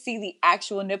couldn't see the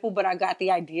actual nipple, but I got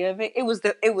the idea of it. It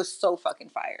was so fucking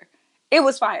fire. It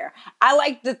was fire. I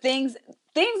like the things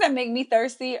that make me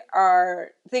thirsty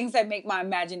are things that make my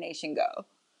imagination go.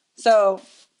 So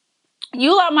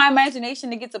you allow my imagination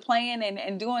to get to playing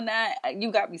and doing that,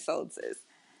 you got me sold, sis.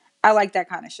 I like that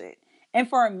kind of shit. And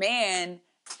for a man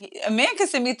can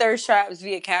send me thirst traps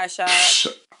via Cash App.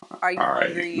 Are you All right,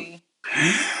 hungry?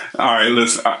 all right.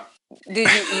 Listen, Did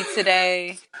you eat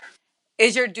today?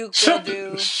 Is your Duke bill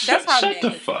due? That's how shut men the can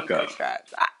send me fuck up. thirst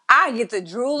traps. I get to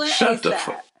drooling Shut the ASAP.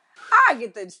 fuck. I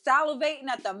get to salivating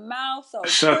at the mouth so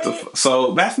Shut the quick. fuck.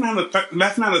 So that's not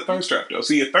a thirst trap though.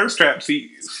 See, a thirst trap.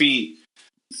 See.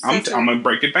 Say to I'm me. gonna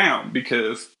break it down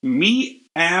because me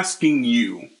asking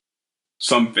you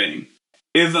something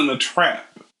isn't a trap.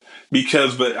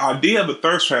 Because the idea of a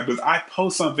thirst trap is I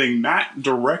post something not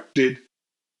directed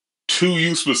to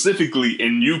you specifically,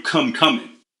 and you come coming.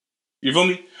 You feel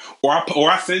me? Or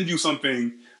I send you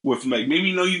something with like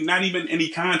maybe no, you not even any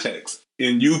context,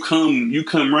 and you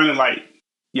come running like,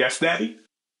 yes, daddy.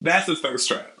 That's a thirst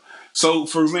trap. So,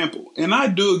 for example, and I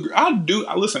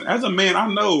listen as a man. I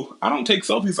know I don't take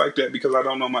selfies like that because I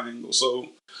don't know my angle. So,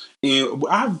 and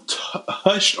I've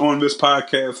hushed on this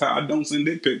podcast how I don't send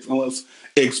dick pics unless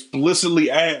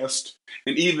explicitly asked,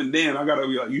 and even then I gotta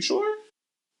be like, you sure?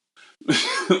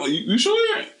 You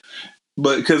sure?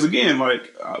 But because again,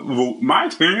 like my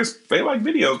experience, they like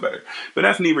videos better. But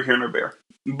that's neither here nor there.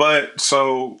 But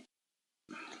so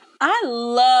I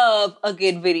love a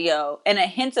good video and a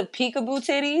hint of peekaboo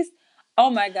titties. Oh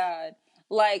my god.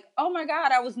 Like, oh my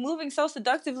god, I was moving so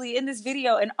seductively in this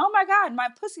video and oh my god, my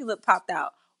pussy lip popped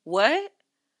out. What?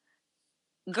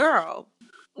 Girl.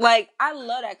 Like, I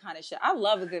love that kind of shit. I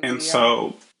love a good and video.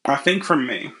 so, I think for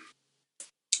me,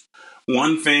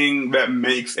 one thing that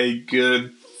makes a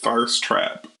good thirst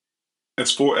trap,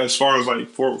 as far as like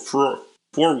for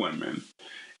women,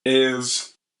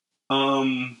 is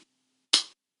um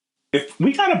if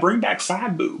we gotta bring back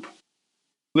side boob.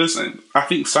 Listen, I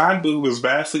think side boob is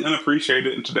vastly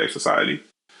unappreciated in today's society.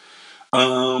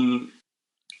 Um,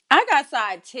 I got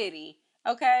side titty.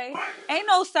 Okay? Ain't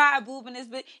no side boob in this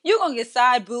bitch. You gonna get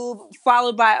side boob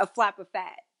followed by a flap of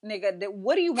fat. Nigga,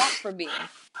 what do you want from me?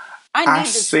 I I need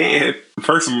this fat. said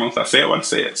first of all, I said what I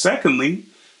said. Secondly,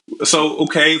 so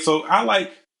okay,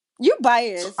 You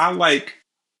biased. I like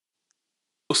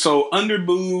so under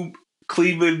boob,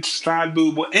 cleavage, side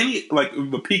boob, well any like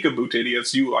the peekaboo titty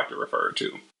as you like to refer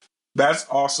to. That's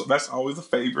always a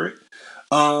favorite.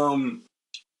 Um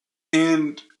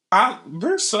And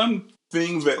there's some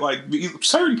things that like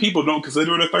certain people don't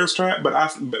consider it a thirst trap, but I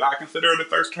consider it a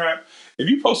thirst trap. If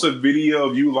you post a video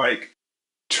of you like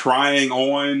trying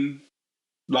on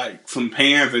like some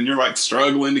pants and you're like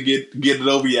struggling to get it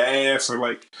over your ass, or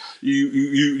like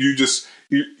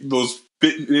those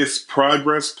fitness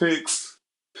progress pics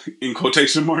in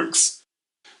quotation marks.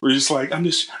 We're just like I'm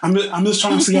just trying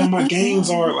to see how my gains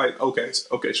are. Like okay,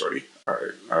 shorty, all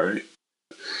right,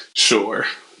 sure,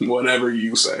 whatever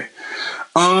you say.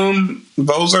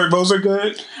 Those are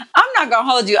good. I'm not gonna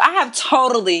hold you. I've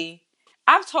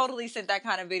totally sent that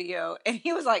kind of video, and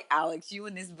he was like, "Alex, you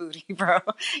and this booty, bro.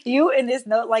 You and this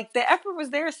note. Like the effort was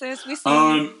there, sis. We see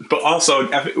you. But also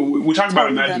we talk about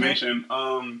Totally done it." imagination.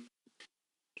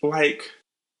 Like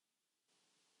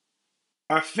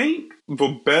I think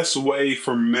the best way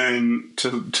for men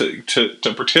to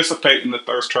participate in the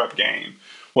thirst trap game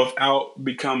without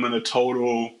becoming a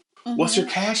total what's your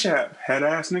cash app, head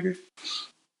ass nigga?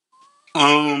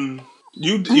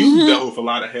 You dealt with a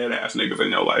lot of head ass niggas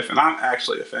in your life, and I'm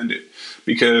actually offended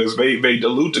because they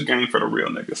dilute the game for the real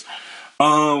niggas.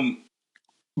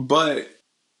 But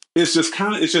it's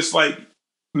just like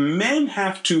men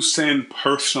have to send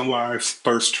personalized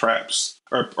thirst traps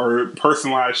or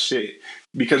personalized shit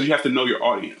because you have to know your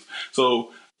audience.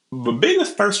 So the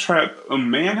biggest thirst trap a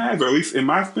man has, or at least in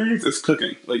my experience, is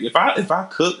cooking. Like if I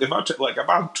cook, if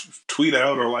I tweet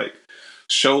out or like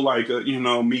show like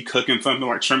me cooking something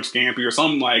like shrimp scampi or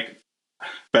something like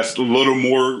that's a little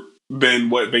more than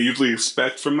what they usually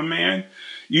expect from a man,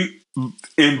 you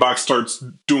inbox starts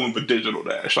doing the digital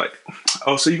dash. Like,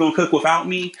 oh, so you gonna cook without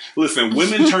me? Listen,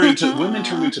 women turn into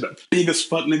the biggest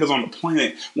fuck niggas on the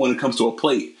planet when it comes to a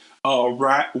plate.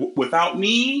 Right, without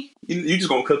me, you just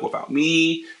gonna cook without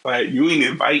me. Like, you ain't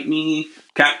invite me.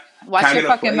 Can Watch I your get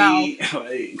a fucking mouth.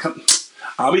 plate? Like,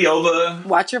 I'll be over.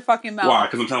 Watch your fucking mouth. Why?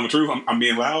 Because I'm telling the truth. I'm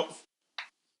being loud.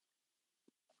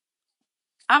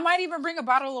 I might even bring a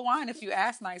bottle of wine if you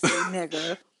ask nicely,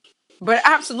 nigga. But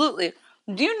absolutely.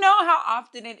 Do you know how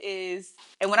often it is?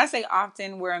 And when I say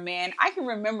often, where a man, I can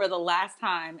remember the last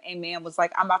time a man was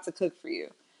like, "I'm about to cook for you,"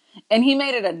 and he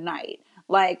made it a night.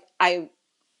 Like I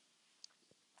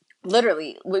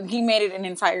literally, he made it an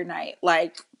entire night.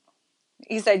 Like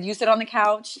he said, "You sit on the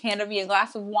couch, handed me a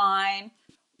glass of wine,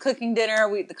 cooking dinner.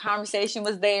 The conversation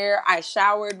was there. I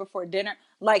showered before dinner."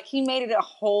 Like he made it a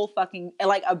whole fucking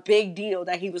like a big deal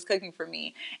that he was cooking for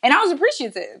me, and I was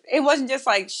appreciative. It wasn't just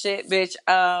like shit, bitch.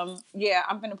 Yeah,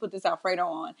 I'm gonna put this Alfredo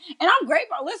on, and I'm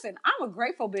grateful. Listen, I'm a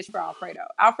grateful bitch for Alfredo.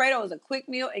 Alfredo is a quick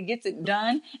meal. It gets it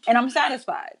done, and I'm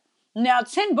satisfied. Now,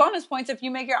 10 bonus points if you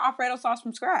make your Alfredo sauce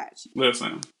from scratch.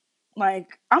 Listen.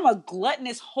 Like, I'm a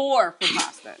gluttonous whore for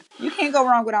pasta. You can't go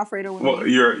wrong with Alfredo with Well,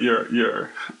 me. you're.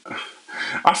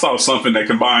 I saw something that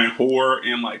combined horror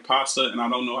and like pasta, and I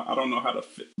don't know how to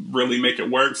really make it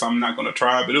work, so I'm not going to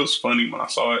try. But it was funny when I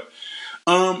saw it.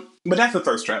 But that's a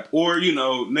thirst trap, or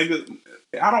niggas.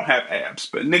 I don't have abs,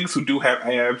 but niggas who do have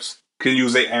abs can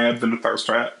use their abs in the thirst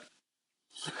trap.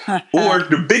 Or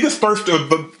the biggest thirst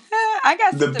of I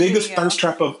got the the biggest video. thirst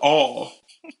trap of all.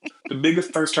 The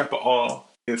biggest thirst trap of all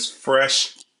is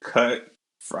fresh cut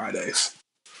Fridays.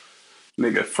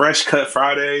 Nigga, fresh cut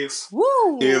Fridays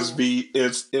Woo! is the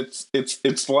it's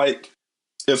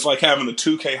like having a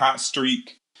 2K hot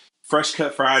streak. Fresh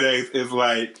cut Fridays is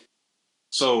like,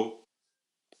 so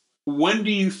when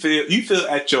do you feel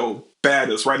at your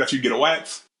baddest right after you get a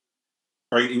wax?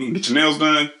 Right? You get your nails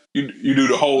done, you do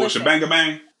the whole shebang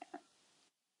bang.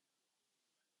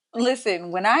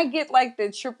 Listen, when I get like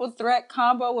the triple threat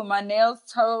combo with my nails,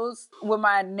 toes, with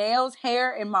my nails,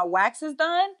 hair, and my wax is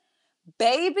done,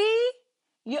 baby,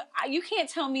 you can't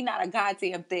tell me not a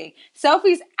goddamn thing.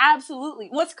 Selfies, absolutely.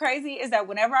 What's crazy is that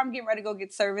whenever I'm getting ready to go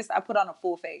get service, I put on a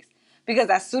full face. Because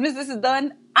as soon as this is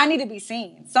done, I need to be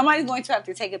seen. Somebody's going to have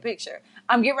to take a picture.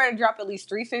 I'm getting ready to drop at least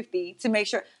 $350 to make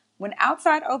sure when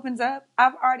outside opens up,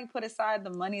 I've already put aside the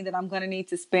money that I'm going to need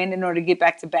to spend in order to get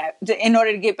back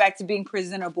to being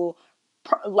presentable,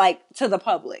 like to the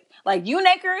public. Like you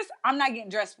nakers, I'm not getting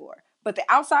dressed for. But the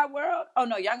outside world, oh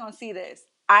no, y'all gonna see this.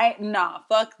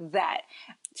 Fuck that.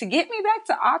 To get me back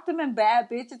to Optimum bad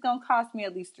bitch, it's gonna cost me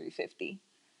at least $350.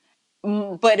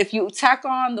 But if you tack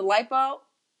on the lipo,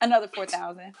 another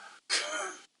 $4,000.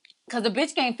 Cause the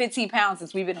bitch gained 15 pounds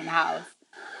since we've been in the house.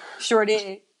 Sure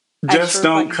did. Just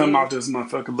don't come out this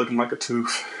motherfucker looking like a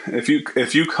tooth. If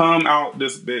you come out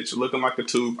this bitch looking like a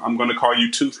tooth, I'm gonna call you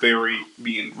Tooth Fairy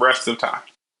the rest of the time.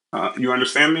 You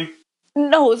understand me?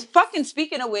 No, it's fucking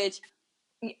speaking of which,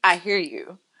 I hear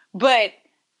you. But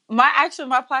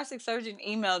my plastic surgeon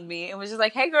emailed me and was just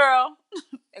like, "Hey girl,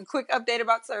 a quick update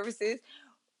about services.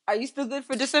 Are you still good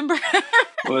for December?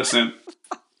 Listen,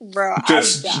 Bro, I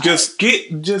just died.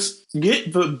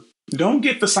 get the don't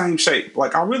get the same shape.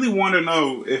 Like I really want to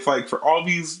know if like for all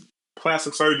these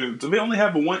plastic surgeons, do they only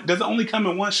have a one? Does it only come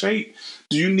in one shape?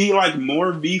 Do you need like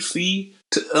more VC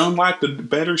to unlock the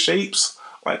better shapes?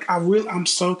 Like I'm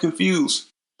so confused.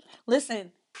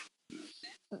 Listen,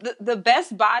 the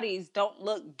best bodies don't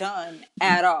look done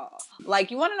at all.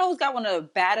 Like, you want to know who's got one of the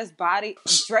baddest body?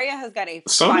 Drea has got a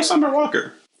So does fire Summer body.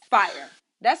 Walker. Fire.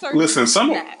 That surgery Listen,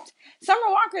 Summer. snapped. Summer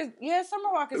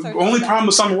Walker surgery Only problem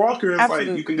with snapped. Summer Walker is like you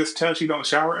can Absolutely. just tell she don't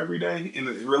shower every day, and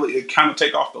it kind of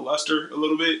take off the luster a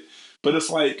little bit. But it's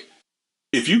like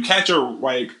if you catch her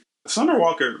like Summer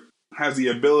Walker has the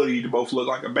ability to both look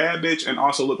like a bad bitch and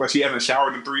also look like she hasn't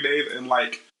showered in 3 days in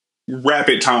like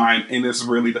rapid time, and it's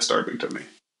really disturbing to me.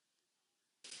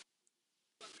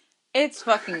 It's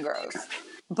fucking gross.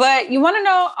 But you want to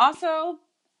know also,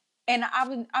 and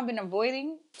I've been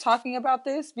avoiding talking about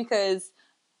this because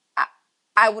I,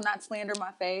 I will not slander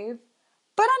my fave,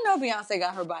 but I know Beyonce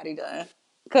got her body done.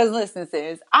 Cause listen,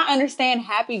 sis, I understand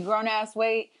happy grown ass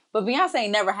weight, but Beyonce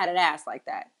never had an ass like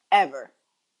that ever,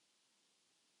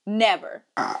 never.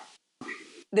 I,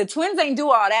 The twins ain't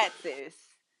do all that, sis.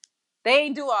 They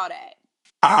ain't do all that.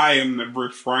 I am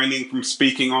refraining from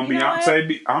speaking on You know what?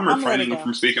 Beyonce. I'm I'm gonna let it refraining go.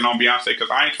 from speaking on Beyonce because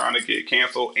I ain't trying to get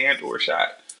canceled and or shot.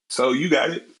 So you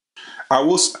got it. I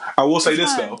will say It's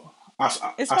this fine. though.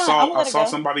 It's I fine. I'm saw gonna I let it saw go.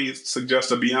 somebody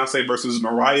suggest a Beyonce versus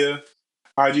Mariah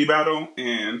IG battle,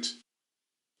 and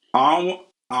I don't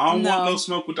want no No,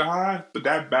 smoke with the high, but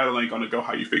that battle ain't gonna go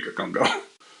how you think it's gonna go.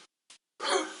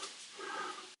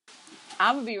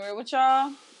 I'm gonna be real with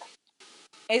y'all.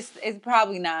 It's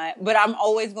probably not, but I'm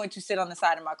always going to sit on the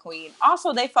side of my queen.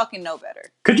 Also, they fucking know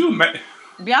better. Could you imagine?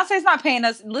 Beyonce's not paying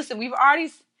us. Listen, we've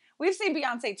seen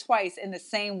Beyonce twice in the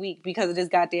same week because of this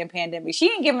goddamn pandemic. She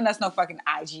ain't giving us no fucking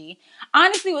IG.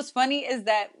 Honestly, what's funny is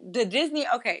that the Disney.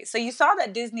 Okay, so you saw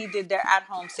that Disney did their at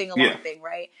home sing Yeah. along thing,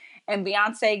 right? And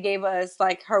Beyonce gave us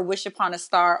like her Wish Upon a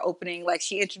Star opening, like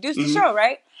she introduced the Mm-hmm. show,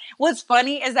 right? What's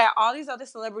funny is that all these other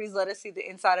celebrities let us see the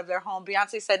inside of their home.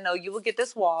 Beyonce said, "No, you will get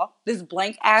this wall, this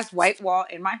blank ass white wall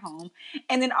in my home."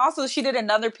 And then also she did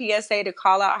another PSA to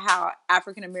call out how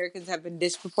African Americans have been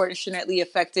disproportionately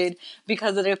affected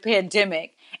because of the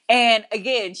pandemic. And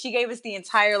again, she gave us the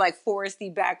entire like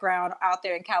foresty background out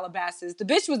there in Calabasas. The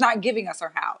bitch was not giving us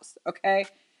her house, okay?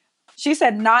 She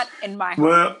said, "Not in my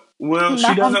home, Well, she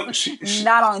not on, doesn't.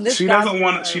 not on this She doesn't goddamn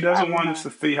want. She earth. I doesn't will want us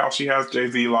not." to see how she has Jay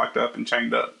Z locked up and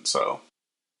chained up. So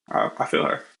I feel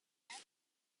her.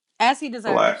 As he deserves.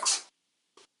 Relax,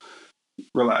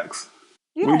 relax.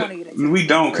 You don't We want to get into we this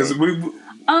don't because anyway. we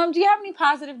Do you have any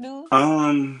positive news?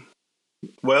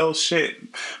 well shit.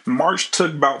 March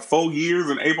took about 4 years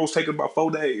and April's taking about 4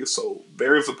 days. So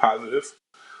there's a positive.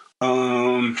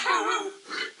 Um,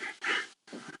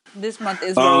 This month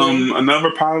is rolling.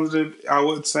 another positive I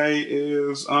would say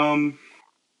is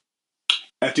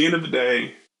at the end of the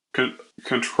day,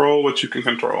 control what you can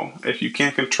control. If you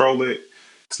can't control it,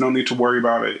 it's no need to worry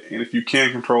about it. And if you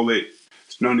can control it,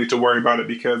 it's no need to worry about it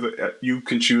because you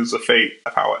can choose the fate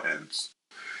of how it ends.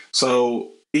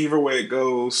 So either way it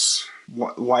goes,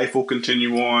 life will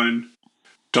continue on.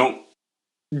 Don't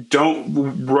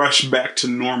don't rush back to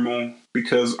normal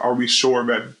because are we sure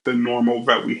that the normal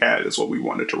that we had is what we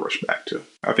wanted to rush back to?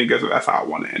 I think that's how I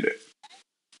want to end it.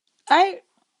 I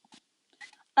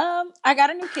I got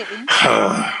a new kitten.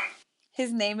 uh,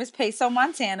 His name is Peso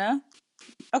Montana.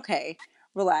 Okay,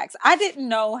 relax. I didn't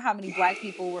know how many black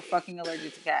people were fucking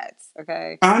allergic to cats.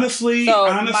 Okay, so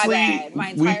my bad. My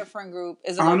entire we friend group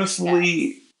is allergic to cats.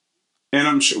 honestly, and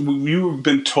I'm sure you've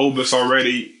been told this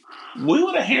already. We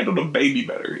would have handled a baby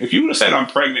better. If you would have said I'm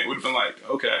pregnant, would have been like,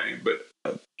 okay, but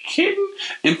a kitten.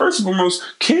 And first and foremost,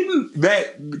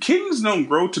 kittens don't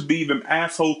grow to be them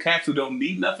asshole cats who don't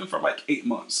need nothing for like 8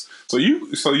 months. So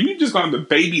you just going to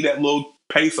baby that little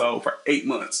peso for 8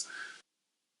 months.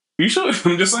 You should.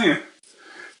 I'm just saying.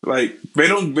 Like they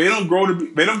don't grow to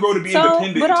be So,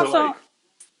 independent but until also, like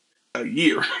a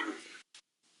year.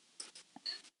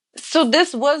 so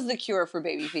this was the cure for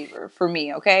baby fever for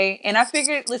me. Okay, and I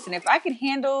figured, listen, if I can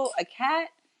handle a cat,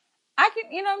 I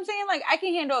can, you know what I'm saying? Like, I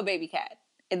can handle a baby cat.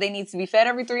 If they need to be fed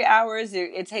every 3 hours,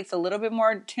 it takes a little bit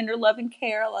more tender love and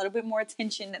care, a little bit more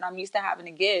attention than I'm used to having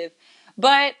to give.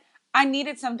 But I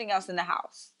needed something else in the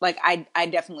house. Like, I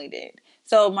definitely did.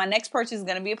 So my next purchase is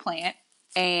going to be a plant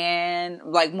and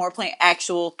like more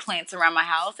actual plants around my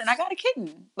house. And I got a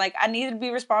kitten. Like, I needed to be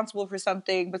responsible for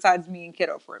something besides me and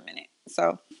kiddo for a minute.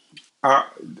 So Uh,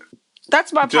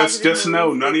 that's my just positive just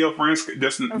know news none of your friends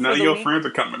just none for of the your week. friends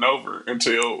are coming over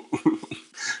until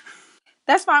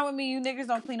That's fine with me. You niggas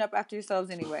don't clean up after yourselves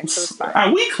anyway, so it's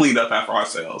fine. We cleaned up after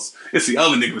ourselves. It's the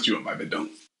other niggas you invite that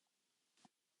don't.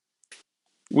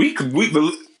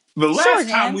 The last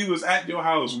time we was at your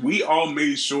house, we all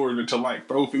made sure to like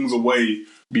throw things away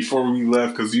before we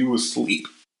left because you was asleep,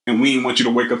 and we didn't want you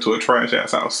to wake up to a trash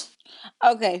ass house.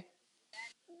 Okay.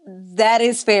 That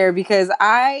is fair because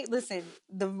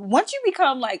once you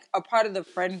become like a part of the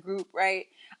friend group, right?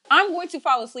 I'm going to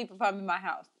fall asleep if I'm in my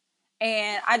house.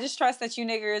 And I just trust that you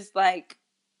niggers like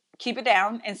keep it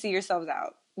down and see yourselves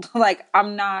out. Like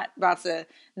I'm not about to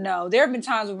no. There have been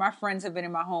times when my friends have been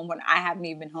in my home when I haven't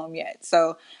even been home yet.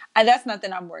 So that's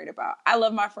nothing I'm worried about. I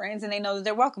love my friends and they know that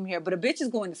they're welcome here, but a bitch is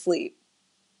going to sleep.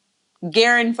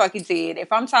 Guaranteed.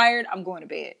 If I'm tired, I'm going to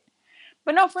bed.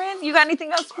 But no, friend, you got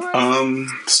anything else for us?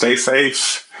 Stay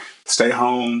safe, stay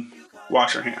home,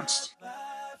 wash your hands.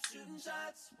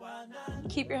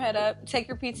 Keep your head up, take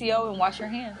your PTO, and wash your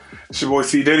hands. It's your boy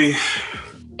C. Diddy.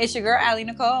 It's your girl, Allie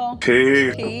Nicole.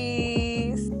 Peace.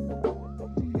 Peace.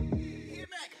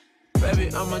 Baby,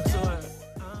 I'm a